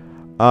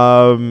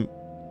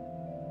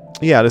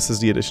 Yeah, this is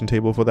the addition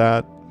table for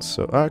that.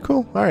 So,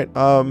 cool. All right.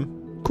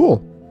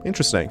 Cool.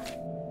 Interesting.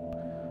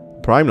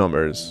 Prime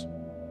numbers.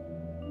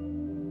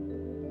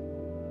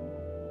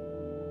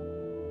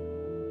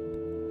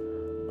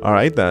 All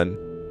right then.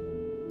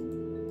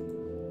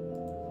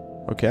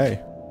 Okay.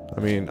 I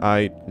mean,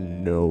 I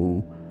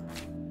know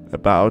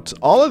about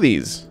all of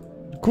these.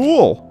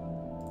 Cool.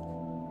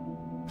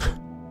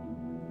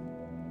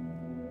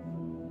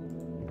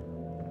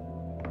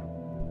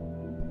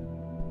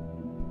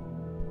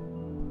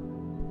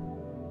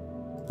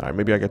 Alright,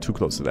 maybe I got too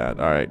close to that.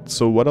 Alright,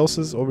 so what else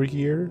is over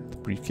here? The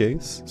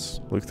briefcase.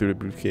 Let's look through the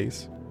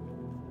briefcase.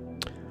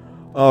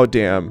 Oh,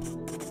 damn.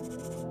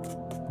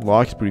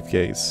 Locked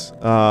briefcase.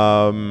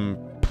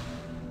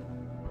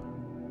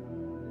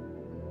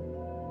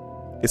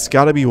 It's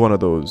gotta be one of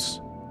those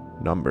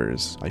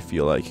numbers, I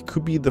feel like. It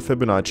could be the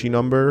Fibonacci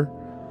number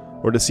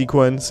or the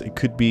sequence. It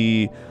could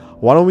be...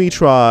 Why don't we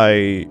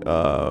try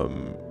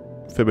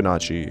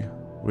Fibonacci,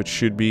 which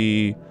should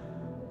be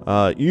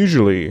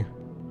usually...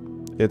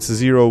 It's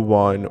 0,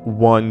 1,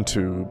 1,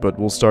 2, but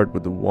we'll start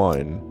with the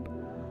 1.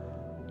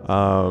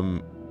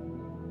 1,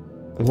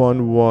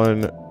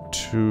 1,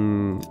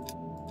 2,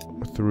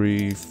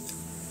 3,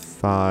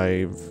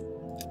 5,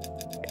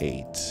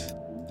 8.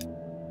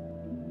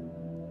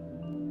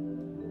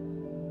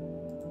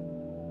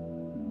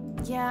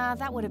 Yeah,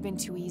 that would have been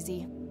too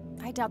easy.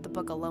 I doubt the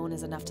book alone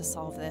is enough to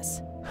solve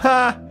this.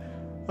 Ha!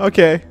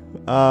 Okay.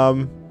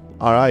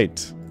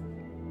 Alright.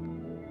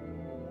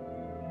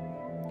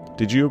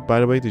 By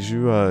the way, did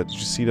you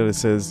see that it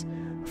says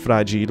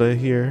fragile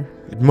here?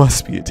 It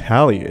must be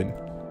Italian.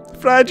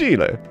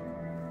 Fragile.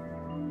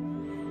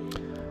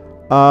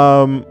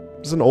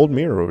 There's an old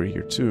mirror over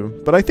here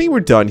too. But I think we're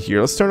done here.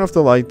 Let's turn off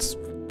the lights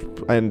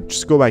and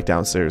just go back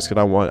downstairs,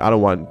 because I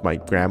don't want my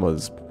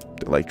grandma's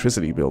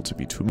electricity bill to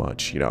be too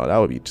much. You know, that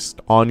would be just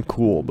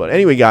uncool. But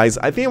anyway, guys,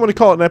 I think I'm gonna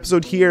call it an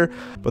episode here.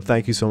 But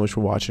thank you so much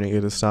for watching it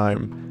this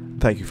time.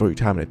 Thank you for your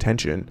time and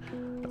attention.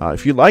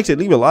 If you liked it,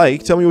 leave a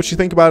like. Tell me what you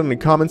think about it in the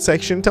comment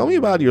section. Tell me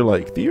about your,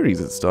 like, theories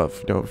and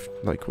stuff, you know,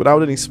 like,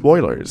 without any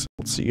spoilers.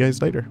 We'll see you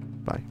guys later.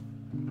 Bye.